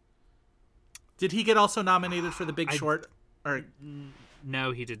 Did he get also nominated for The Big Short? Or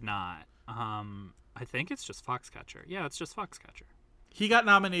No, he did not. I think it's just Foxcatcher. Yeah, it's just Foxcatcher. he got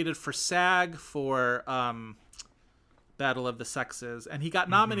nominated for SAG for Battle of the Sexes, and he got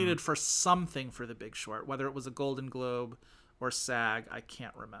nominated for something for The Big Short, whether it was a Golden Globe or SAG, I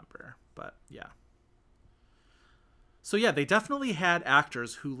can't remember, but yeah. So yeah, they definitely had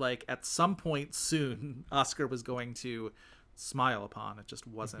actors who, like, at some point soon, Oscar was going to smile upon. It just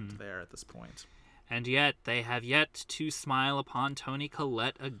wasn't there at this point. And yet, they have yet to smile upon Toni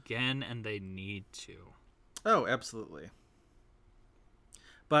Collette again, and they need to. Oh, absolutely.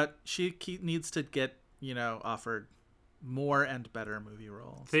 But she needs to get, offered more and better movie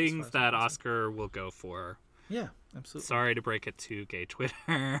roles. Things that Oscar will go for. Yeah, absolutely. Sorry to break it to gay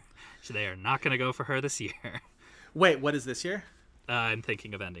Twitter. They are not going to go for her this year. Wait, what is this year? I'm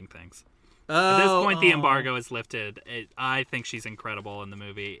thinking of ending things. Oh, At this point, the embargo is lifted. I think she's incredible in the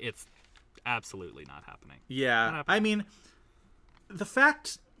movie. It's absolutely not happening. Yeah, I mean, the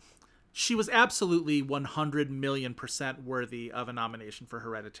fact she was absolutely 100 million % worthy of a nomination for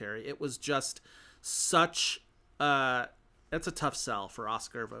Hereditary. It was just such that's a tough sell for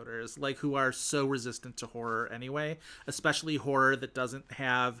Oscar voters, like, who are so resistant to horror anyway, especially horror that doesn't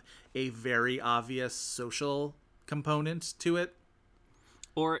have a very obvious social component to it.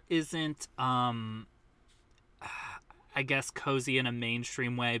 Or isn't, I guess, cozy in a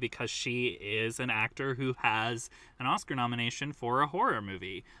mainstream way because she is an actor who has an Oscar nomination for a horror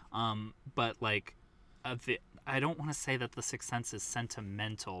movie. But, like, I don't want to say that The Sixth Sense is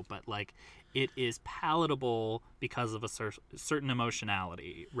sentimental, but, like, it is palatable because of a certain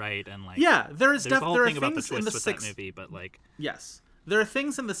emotionality, right? And, like, yeah, there's the whole there thing are about the things in twist the with that movie, but, like, yes, there are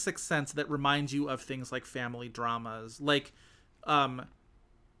things in The Sixth Sense that remind you of things like family dramas, like, I'm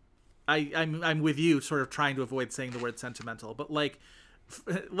with you, sort of trying to avoid saying the word sentimental, but like,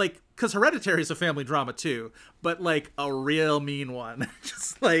 because Hereditary is a family drama too, but like a real mean one,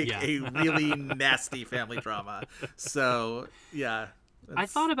 just like a really nasty family drama. So yeah. I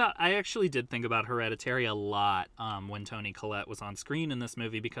actually did think about Hereditary a lot when Toni Collette was on screen in this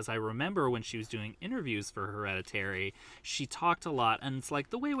movie, because I remember when she was doing interviews for Hereditary, she talked a lot, and it's like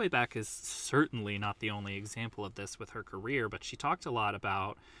The Way, Way Back is certainly not the only example of this with her career, but she talked a lot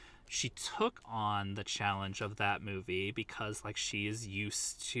about she took on the challenge of that movie because, like, she is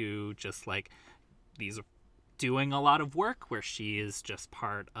used to just, like, these doing a lot of work where she is just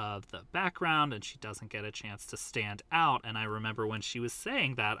part of the background and she doesn't get a chance to stand out. And I remember when she was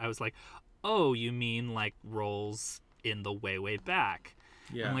saying that, I was like, oh, you mean like roles in The Way, Way Back?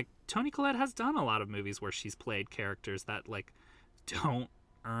 Yeah. And, like, Toni Collette has done a lot of movies where she's played characters that, like, don't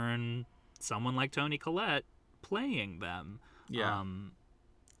earn someone like Toni Collette playing them. Yeah.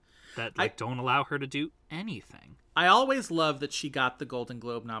 That, like, don't allow her to do anything. I always love that she got the Golden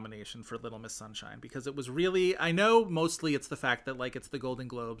Globe nomination for Little Miss Sunshine, because it was really, I know mostly it's the fact that, like, it's the Golden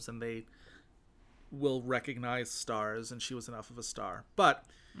Globes and they will recognize stars, and she was enough of a star. But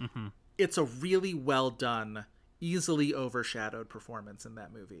it's a really well done, easily overshadowed performance in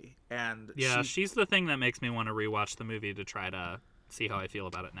that movie. And yeah, she's the thing that makes me want to rewatch the movie to try to see how I feel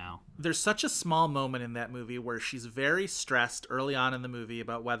about it now. There's such a small moment in that movie where she's very stressed early on in the movie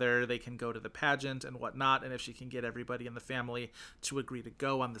about whether they can go to the pageant and whatnot, and if she can get everybody in the family to agree to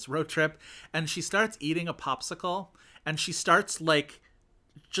go on this road trip. And she starts eating a popsicle, and she starts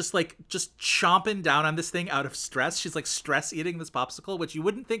just chomping down on this thing out of stress. She's like stress eating this popsicle, which you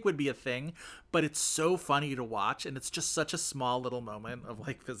wouldn't think would be a thing, but it's so funny to watch, and it's just such a small little moment of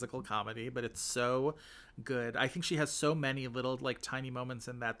like physical comedy, but it's so good. I think she has so many little like tiny moments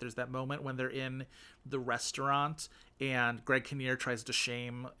in that. There's that moment when they're in the restaurant and Greg Kinnear tries to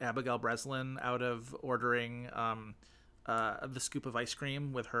shame Abigail Breslin out of ordering the scoop of ice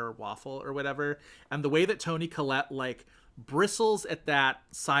cream with her waffle or whatever, and the way that Toni Collette like bristles at that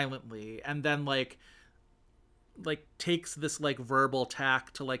silently and then like takes this like verbal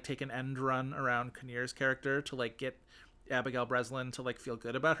tack to like take an end run around Kinnear's character to like get Abigail Breslin to like feel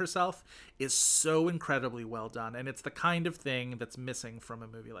good about herself is so incredibly well done, and it's the kind of thing that's missing from a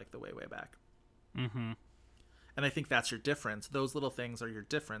movie like The Way, Way Back. Mm-hmm. And I think that's your difference. Those little things are your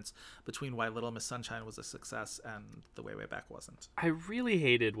difference between why Little Miss Sunshine was a success and The Way, Way Back wasn't. I really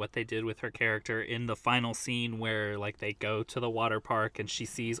hated what they did with her character in the final scene where like they go to the water park and she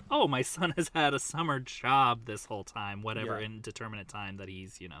sees, oh, my son has had a summer job this whole time, whatever indeterminate time that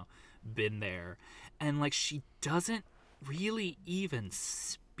he's, been there. And like she doesn't really even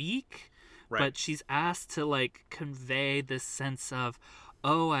speak, but she's asked to like convey this sense of,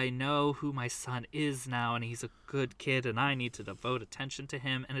 oh, I know who my son is now, and he's a good kid, and I need to devote attention to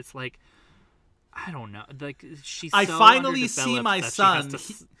him. And it's like, I don't know. Like she's I so finally see underdeveloped my that son.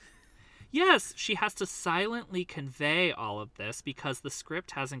 Yes, she has to silently convey all of this because the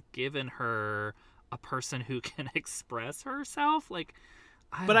script hasn't given her a person who can express herself. Like,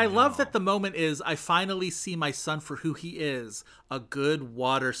 I love that the moment is, I finally see my son for who he is, a good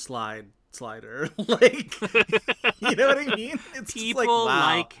water slider. Like, you know what I mean? It's people just like,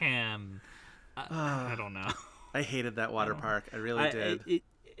 wow. like him. I don't know. I hated that water park. I really did.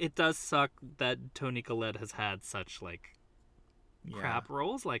 It does suck that Toni Collette has had such like crap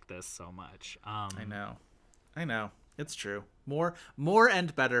roles like this so much. I know. It's true. More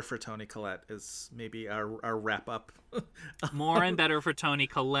and better for Toni Collette is maybe our wrap up. More and better for Toni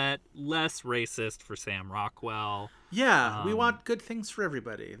Collette, less racist for Sam Rockwell. Yeah, we want good things for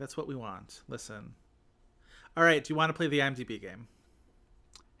everybody. That's what we want. Listen. All right, do you want to play the IMDb game?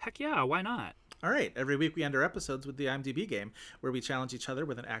 Heck yeah, why not? All right, every week we end our episodes with the IMDb game, where we challenge each other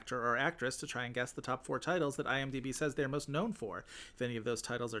with an actor or actress to try and guess the top 4 titles that IMDb says they're most known for. If any of those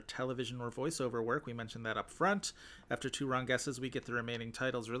titles are television or voiceover work, we mention that up front. After 2 wrong guesses, we get the remaining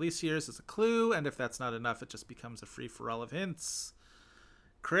titles' release years as a clue, and if that's not enough, it just becomes a free-for-all of hints.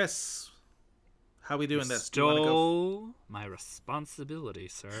 Chris, how we doing this? Stole my responsibility,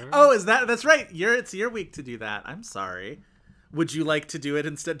 sir. Oh, that's right. It's your week to do that. I'm sorry. Would you like to do it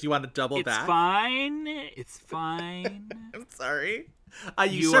instead? Do you want to double back? It's fine. I'm sorry.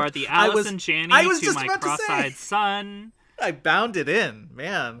 You are the Allison Janney to my cross-eyed son. I bound it in.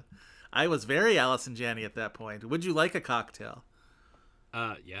 Man, I was very Allison Janney at that point. Would you like a cocktail?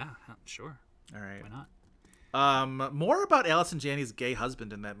 Yeah, sure. All right. Why not? More about Allison Janney's gay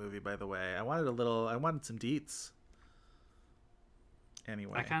husband in that movie, by the way. I wanted some deets.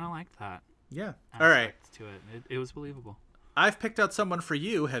 Anyway. I kind of like that. Yeah. All right. To it. It was believable. I've picked out someone for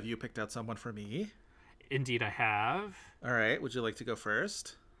you. Have you picked out someone for me? Indeed, I have. All right. Would you like to go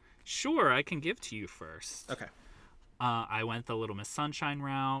first? Sure, I can give to you first. Okay. I went the Little Miss Sunshine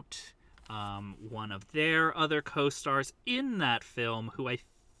route. One of their other co-stars in that film, who I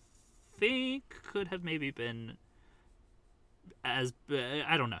think could have maybe been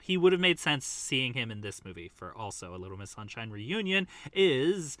I don't know. He would have made sense seeing him in this movie for also a Little Miss Sunshine reunion,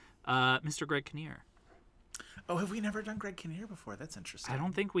 is Mr. Greg Kinnear. Oh, have we never done Greg Kinnear before? That's interesting. I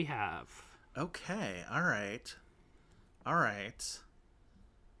don't think we have. Okay. All right.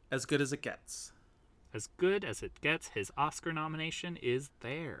 As good as it gets. As good as it gets. His Oscar nomination is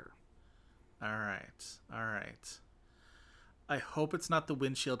there. All right. I hope it's not the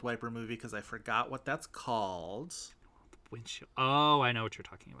windshield wiper movie because I forgot what that's called. Windshield. Oh, I know what you're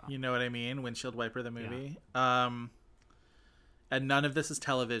talking about. You know what I mean? Windshield wiper, the movie. Yeah. And none of this is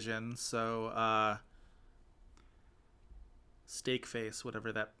television, so Steak Face,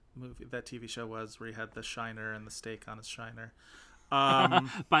 whatever that TV show was, where he had the shiner and the steak on his shiner.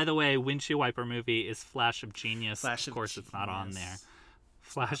 By the way, windshield wiper movie is Flash of Genius. Of course, it's not on there.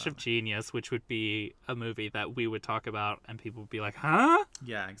 Flash of Genius, which would be a movie that we would talk about and people would be like, huh?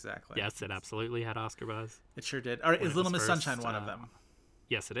 Yeah, exactly. Yes, it absolutely had Oscar buzz. It sure did. All right, is Little Miss Sunshine one of them?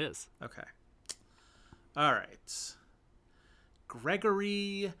 Yes, it is. Okay. All right.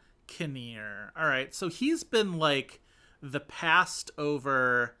 Gregory Kinnear. All right, so he's been like the passed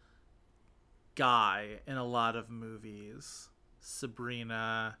over guy in a lot of movies.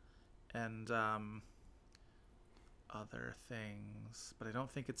 Sabrina and other things, but I don't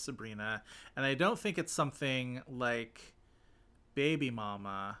think it's Sabrina, and I don't think it's something like Baby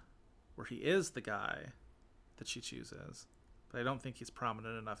Mama, where he is the guy that she chooses, but I don't think he's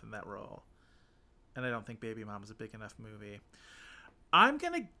prominent enough in that role, and I don't think Baby Mama's a big enough movie. I'm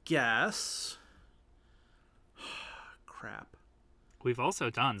gonna guess crap. We've also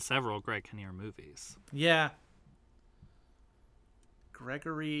done several Greg Kinnear movies. Yeah,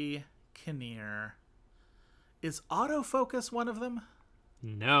 Gregory Kinnear. Is Autofocus one of them?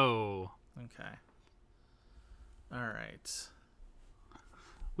 No. Okay. All right.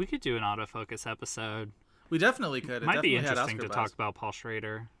 We could do an autofocus episode. We definitely could. It might be definitely had interesting Oscar to buzz. talk about Paul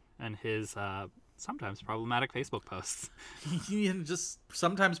Schrader and his sometimes problematic Facebook posts. Just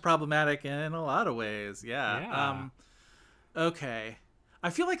sometimes problematic in a lot of ways. Yeah. Okay. I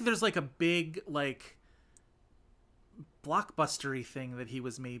feel like there's like a big like blockbustery thing that he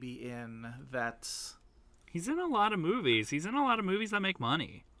was maybe in that's... He's in a lot of movies. He's in a lot of movies that make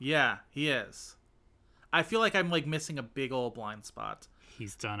money. Yeah, he is. I feel like I'm like missing a big old blind spot.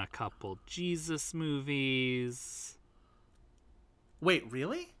 He's done a couple Jesus movies. Wait,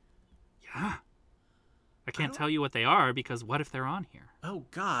 really? Yeah. I can't tell you what they are because what if they're on here? Oh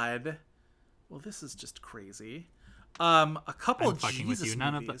God. Well, this is just crazy. A couple I'm of fucking Jesus with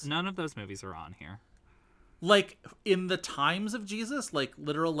you. movies. None of those movies are on here. Like in the times of Jesus, like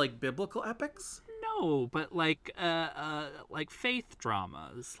literal like biblical epics? No, but like faith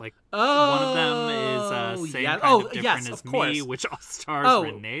dramas. Like Oh, one of them is Same yeah. Kind of Different Yes, as of course. Me, which all stars Oh.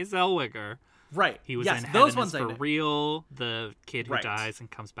 Renee Zellweger. Right. He was yes, in those Heaven ones is I for know. Real, the kid who Right. dies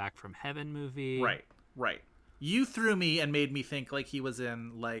and comes back from heaven movie. Right. You threw me and made me think like he was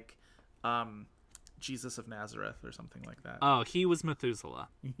in like Jesus of Nazareth or something like that. Oh, he was Methuselah.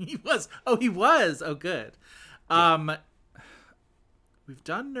 He was. Oh, he was. Oh, good. We've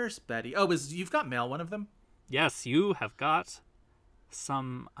done Nurse Betty. Oh, You've Got Mail one of them? Yes, you have got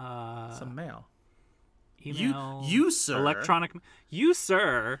some mail. email. You sir. Electronic. You,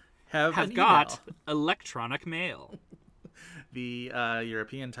 sir, have have an got email. electronic mail. The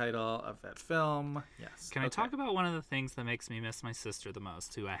European title of that film. Yes. Can I Okay. talk about one of the things that makes me miss my sister the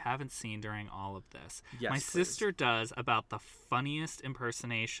most, who I haven't seen during all of this? Yes, my please. sister does about the funniest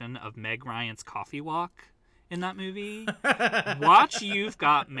impersonation of Meg Ryan's coffee walk in that movie. Watch You've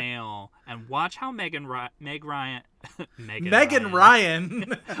Got Mail and watch how Megan Ryan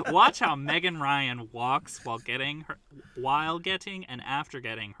watch how Megan Ryan walks while getting and after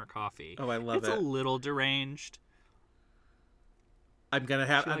getting her coffee. Oh, I love it's it. a little deranged. I'm gonna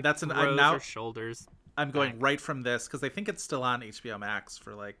have She, like, that's an. I'm throws now. her shoulders. I'm going back. right from this because I think it's still on HBO Max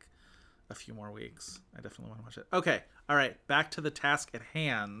for like a few more weeks. I definitely want to watch it. Okay, all right. Back to the task at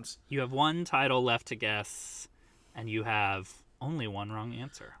hand. You have one title left to guess, and you have only one wrong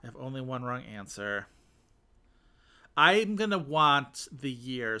answer. I have only one wrong answer. I'm gonna want the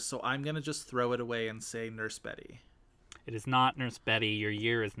year, so I'm gonna just throw it away and say Nurse Betty. It is not Nurse Betty. Your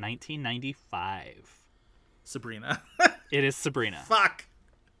year is 1995. Sabrina. It is Sabrina. Fuck.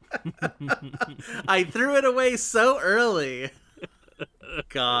 I threw it away so early.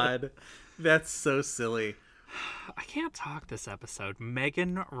 God, that's so silly. I can't talk this episode.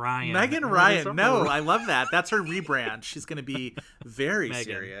 Megan Ryan. Megan What is Ryan. her- No, I love that. That's her rebrand. She's going to be very Megan.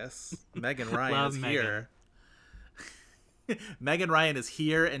 serious. Megan Ryan Love is Megan. here. Megan Ryan is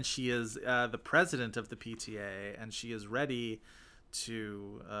here, and she is the president of the PTA, and she is ready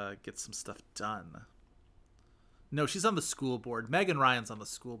to get some stuff done. No, she's on the school board. Megan Ryan's on the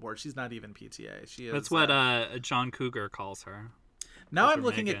school board. She's not even PTA. She is. That's what John Cougar calls her. Now Dr. I'm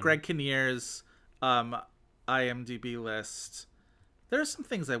looking at Megan. Greg Kinnear's IMDb list. There are some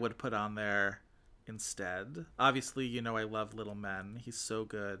things I would put on there instead. Obviously, you know I love Little Men. He's so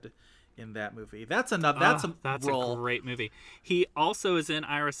good in that movie. That's That's role. a great movie. He also is in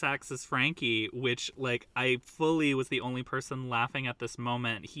Ira Sachs's Frankie, which like I fully was the only person laughing at this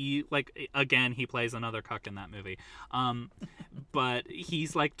moment. He like again he plays another cuck in that movie. But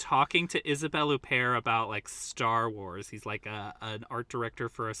he's like talking to Isabelle Huppert about like Star Wars. He's like an art director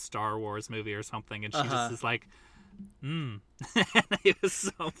for a Star Wars movie or something, and she just is like, It was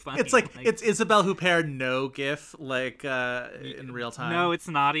so funny. It's like it's Isabelle Huppert no gif like in real time. No, it's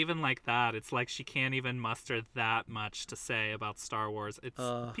not even like that. It's like she can't even muster that much to say about Star Wars. It's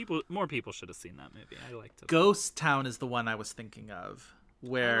more people should have seen that movie. I liked it. Ghost Town is the one I was thinking of. I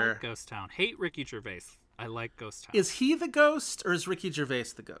Where like Ghost Town. Hate Ricky Gervais. I like Ghost Town. is he the ghost or is Ricky Gervais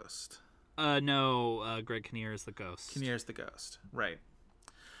the ghost? No, Greg Kinnear is the ghost. Kinnear's the ghost, right?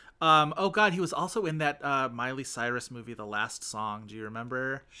 Oh God, he was also in that Miley Cyrus movie, The Last Song. Do you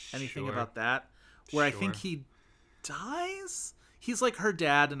remember anything Sure. about that? Where I think Sure. he dies. He's like her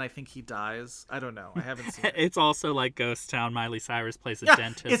dad, and I think he dies. I don't know. I haven't seen it. It's also like Ghost Town. Miley Cyrus plays a Yeah,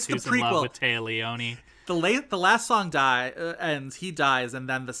 dentist it's the who's in love prequel. with Taya Leone. The last song ends. He dies, and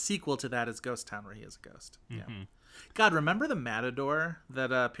then the sequel to that is Ghost Town, where he is a ghost. Yeah. God, remember the Matador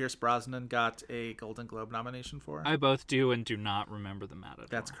that Pierce Brosnan got a Golden Globe nomination for? I both do and do not remember the Matador.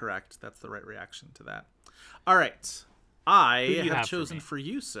 That's correct. That's the right reaction to that. All right. I Who do you have have for chosen me? for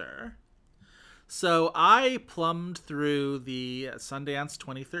you, sir. So I plumbed through the Sundance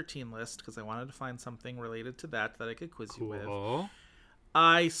 2013 list because I wanted to find something related to that I could quiz you with. Cool.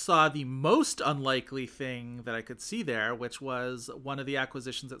 I saw the most unlikely thing that I could see there, which was one of the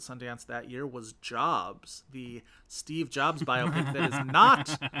acquisitions at Sundance that year was Jobs, the Steve Jobs biopic that is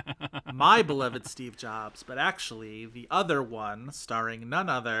not my beloved Steve Jobs, but actually the other one starring none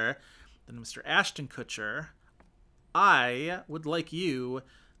other than Mr. Ashton Kutcher. I would like you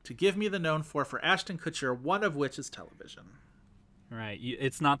to give me the known for Ashton Kutcher, one of which is television. Right.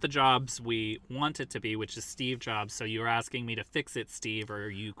 It's not the Jobs we want it to be, which is Steve Jobs. So you're asking me to fix it, Steve, or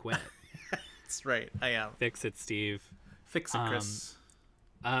you quit. That's right, I am. Fix it, Steve. Fix it, Chris.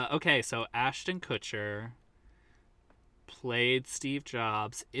 Okay, so Ashton Kutcher played Steve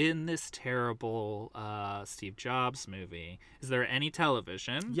Jobs in this terrible Steve Jobs movie. Is there any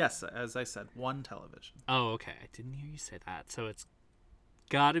television? Yes, as I said, one television. Oh, okay. I didn't hear you say that. So it's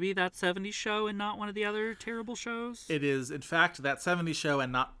got to be that 70s show and not one of the other terrible shows? It is, in fact, that 70s show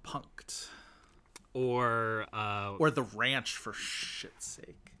and not Punked. Or The Ranch, for shit's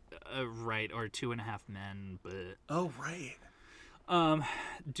sake. right, or Two and a Half Men, but Oh, right.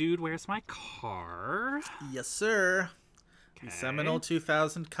 Dude, Where's My Car? Yes, sir. The Okay. seminal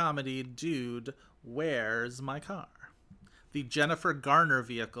 2000 comedy, Dude, Where's My Car? The Jennifer Garner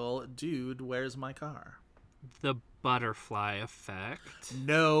vehicle, Dude, Where's My Car? The Butterfly Effect.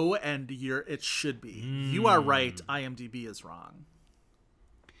 No, and it should be. You are right. IMDb is wrong.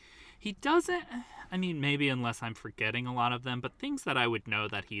 He doesn't, I mean, maybe unless I'm forgetting a lot of them, but things that I would know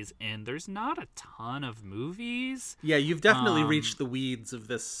that he's in, there's not a ton of movies. Yeah, you've definitely reached the weeds of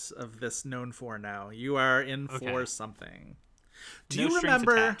this known for now. You are in for Okay. something. Do No you strings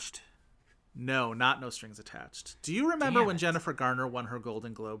remember? attached. No, not No Strings Attached. Do you remember Damn when it. Jennifer Garner won her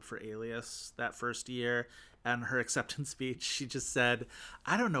Golden Globe for Alias that first year? And her acceptance speech, she just said,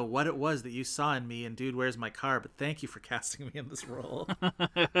 "I don't know what it was that you saw in me, and Dude, Where's My Car? But thank you for casting me in this role."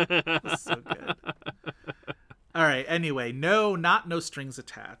 It was so good. All right. Anyway, no, not No Strings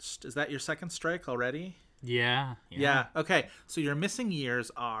Attached. Is that your second strike already? Yeah. Yeah. Okay. So your missing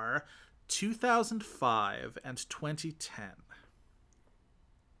years are 2005 and 2010.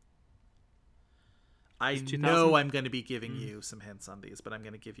 I Is 2000 know I'm going to be giving you some hints on these, but I'm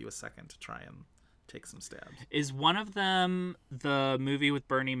going to give you a second to try and take some stabs. Is one of them the movie with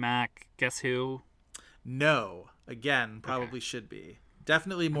Bernie Mac, Guess Who? No. Again, probably should be.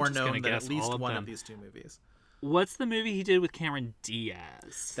 Definitely more just gonna known than guess at least all of one them. of these two movies. What's the movie he did with Cameron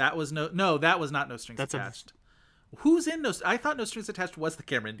Diaz? That was that was not No Strings That's a- Attached. Who's in No? I thought No Strings Attached was the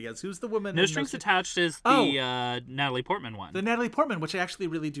Cameron Diaz. Who's the woman? No in Strings Strings- Attached is the Natalie Portman one. The Natalie Portman, which I actually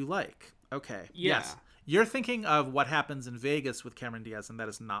really do like. Okay. Yeah. Yes. You're thinking of What Happens in Vegas with Cameron Diaz, and that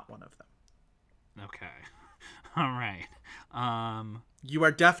is not one of them. Okay. All right. You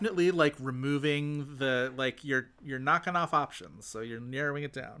are definitely like removing the you're knocking off options, so you're narrowing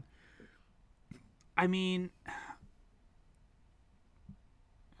it down. I mean,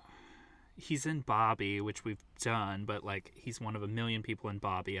 he's in Bobby, which we've done, but like he's one of a million people in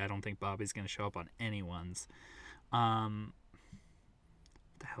Bobby. I don't think Bobby's going to show up on anyone's. What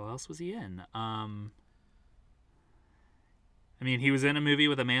the hell else was he in? I mean, he was in a movie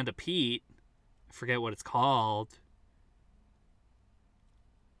with Amanda Peet. I forget what it's called.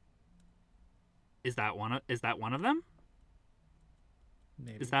 Is that one of them?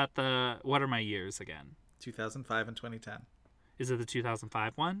 Maybe. Is that the What Are My Years again? 2005 and 2010. Is it the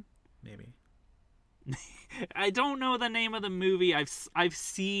 2005 one? Maybe. I don't know the name of the movie. I've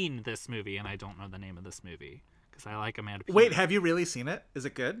seen this movie and I don't know the name of this movie because I like Amanda Peet. Wait, have you really seen it? Is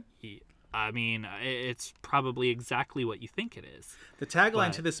it good? I mean, it's probably exactly what you think it is. The tagline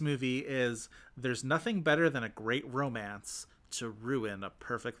But- to this movie is "There's nothing better than a great romance to ruin a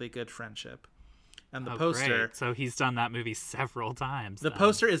perfectly good friendship." And the Oh, poster, great. So he's done that movie several times. the then.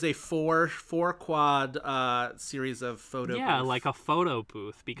 poster is a four quad series of photo. Yeah, booth. like a photo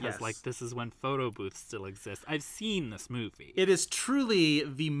booth because Yes. like this is when photo booths still exist. I've seen this movie. It is truly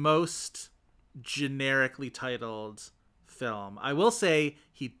the most generically titled film. I will say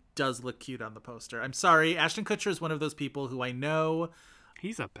he does look cute on the poster. I'm sorry, Ashton Kutcher is one of those people who I know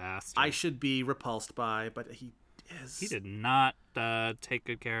He's a bastard. I should be repulsed by, but he is. He did not take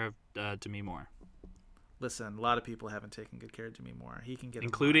good care of Demi Moore. Listen, a lot of people haven't taken good care of Demi Moore. He can get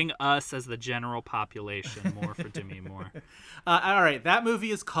including us as the general population. More for Demi Moore. All right, that movie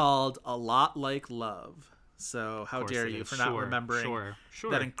is called A Lot Like Love. So how dare you for not remembering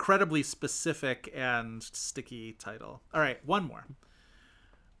that incredibly specific and sticky title. All right, one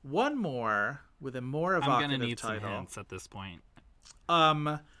more with a more evocative title. I'm gonna need some hints at this point.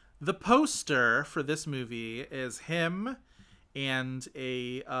 The poster for this movie is him and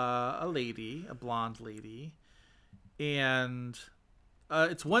a lady, a blonde lady, and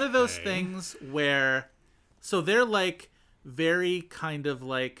it's one of those things where, so they're like very kind of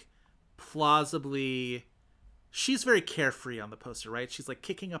like plausibly, she's very carefree on the poster, right? She's like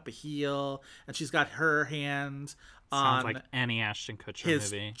kicking up a heel, and she's got her hand on like any Ashton Kutcher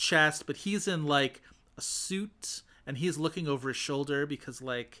his movie. chest, but he's in like a suit, and he's looking over his shoulder because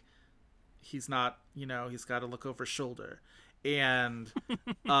like he's not, he's got to look over his shoulder. And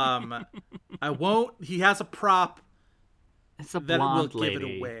he has a prop it's a that blonde will lady. give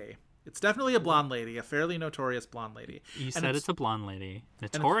it away. It's definitely a blonde lady, a fairly notorious blonde lady. You said it's a blonde lady.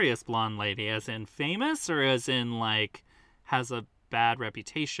 Notorious blonde lady, as in famous, or as in like has a bad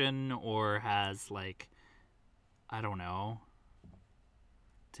reputation, or has like, I don't know.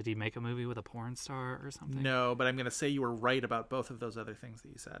 Did he make a movie with a porn star or something? No, but I'm going to say you were right about both of those other things that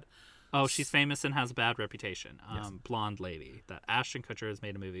you said. Oh, she's famous and has a bad reputation. Yes. Blonde lady that Ashton Kutcher has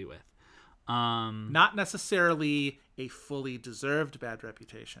made a movie with. Not necessarily a fully deserved bad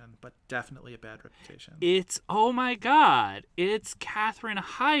reputation, but definitely a bad reputation. Oh my God! It's Katherine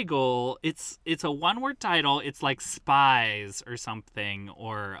Heigl. It's a one-word title. It's like Spies or something,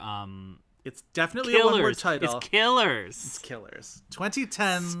 or It's definitely Killers. a one-word title. It's Killers. It's Killers.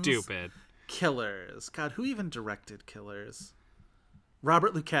 2010. Stupid. Killers. God, who even directed Killers?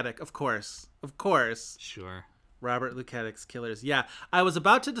 Robert Luketic, of course. Sure. Robert Luketic's Killers. Yeah, I was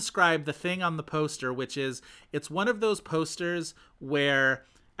about to describe the thing on the poster, which is, it's one of those posters where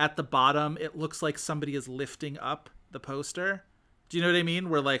at the bottom it looks like somebody is lifting up the poster. Do you know what I mean?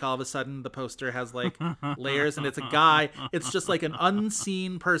 Where like all of a sudden the poster has like layers, and it's a guy. It's just like an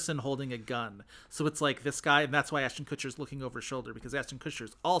unseen person holding a gun. So it's like this guy, and that's why Ashton Kutcher's looking over his shoulder, because Ashton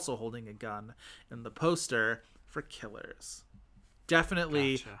Kutcher's also holding a gun in the poster for Killers.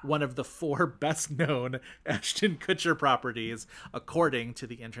 Definitely one of the 4 best-known Ashton Kutcher properties, according to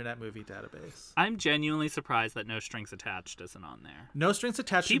the Internet Movie Database. I'm genuinely surprised that No Strings Attached isn't on there. No Strings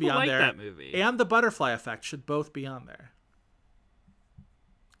Attached should be People on like there. that movie. And The Butterfly Effect should both be on there.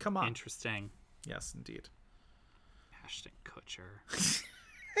 Come on. Interesting. Yes, indeed. Ashton Kutcher.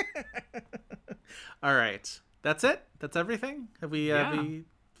 All right. That's it? That's everything? Have we we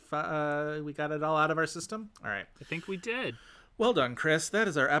got it all out of our system? All right. I think we did. Well done, Chris. That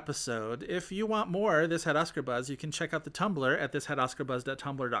is our episode. If you want more This Had Oscar Buzz, you can check out the Tumblr at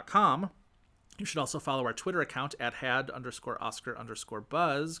thishadoscarbuzz.tumblr.com. You should also follow our Twitter account at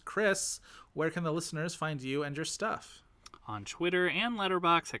had_Oscar_buzz. Chris, where can the listeners find you and your stuff? On Twitter and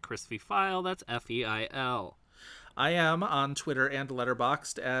Letterboxd at Chris V. File. That's F-E-I-L. I am on Twitter and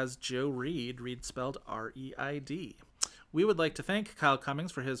Letterboxd as Joe Reed, Reed spelled R-E-I-D. We would like to thank Kyle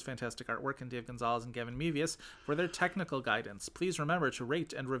Cummings for his fantastic artwork, and Dave Gonzalez and Gavin Mevius for their technical guidance. Please remember to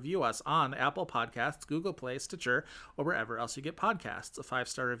rate and review us on Apple Podcasts, Google Play, Stitcher, or wherever else you get podcasts. A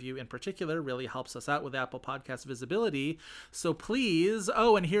 5-star review in particular really helps us out with Apple Podcast visibility. So please,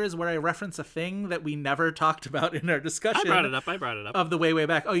 and here's where I reference a thing that we never talked about in our discussion. I brought it up. Of the way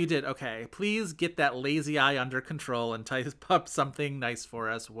back. Oh, you did? Okay. Please get that lazy eye under control and type up something nice for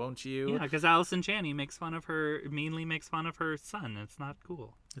us, won't you? Yeah, because Allison Janney meanly makes fun of her son. It's not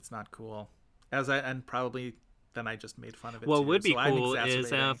cool. It's not cool. And probably then I just made fun of it. What too, would be so cool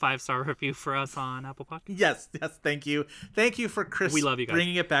is a 5-star review for us on Apple Podcasts. Yes, thank you for Chris. We love you guys.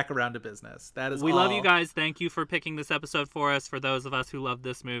 Bringing it back around to business. That is. We love you guys. Thank you for picking this episode for us. For those of us who love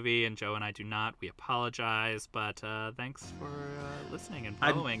this movie, and Joe and I do not, we apologize. But thanks for listening and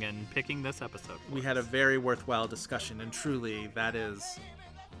following and picking this episode. We had a very worthwhile discussion, and truly, that is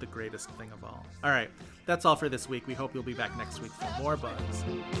the greatest thing of all. All right, that's all for this week. We hope you'll be back next week for more Buzz.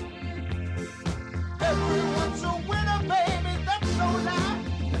 Everyone's a winner, baby, that's no lie.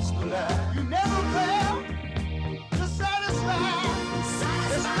 That's no lie. You never fail to satisfy.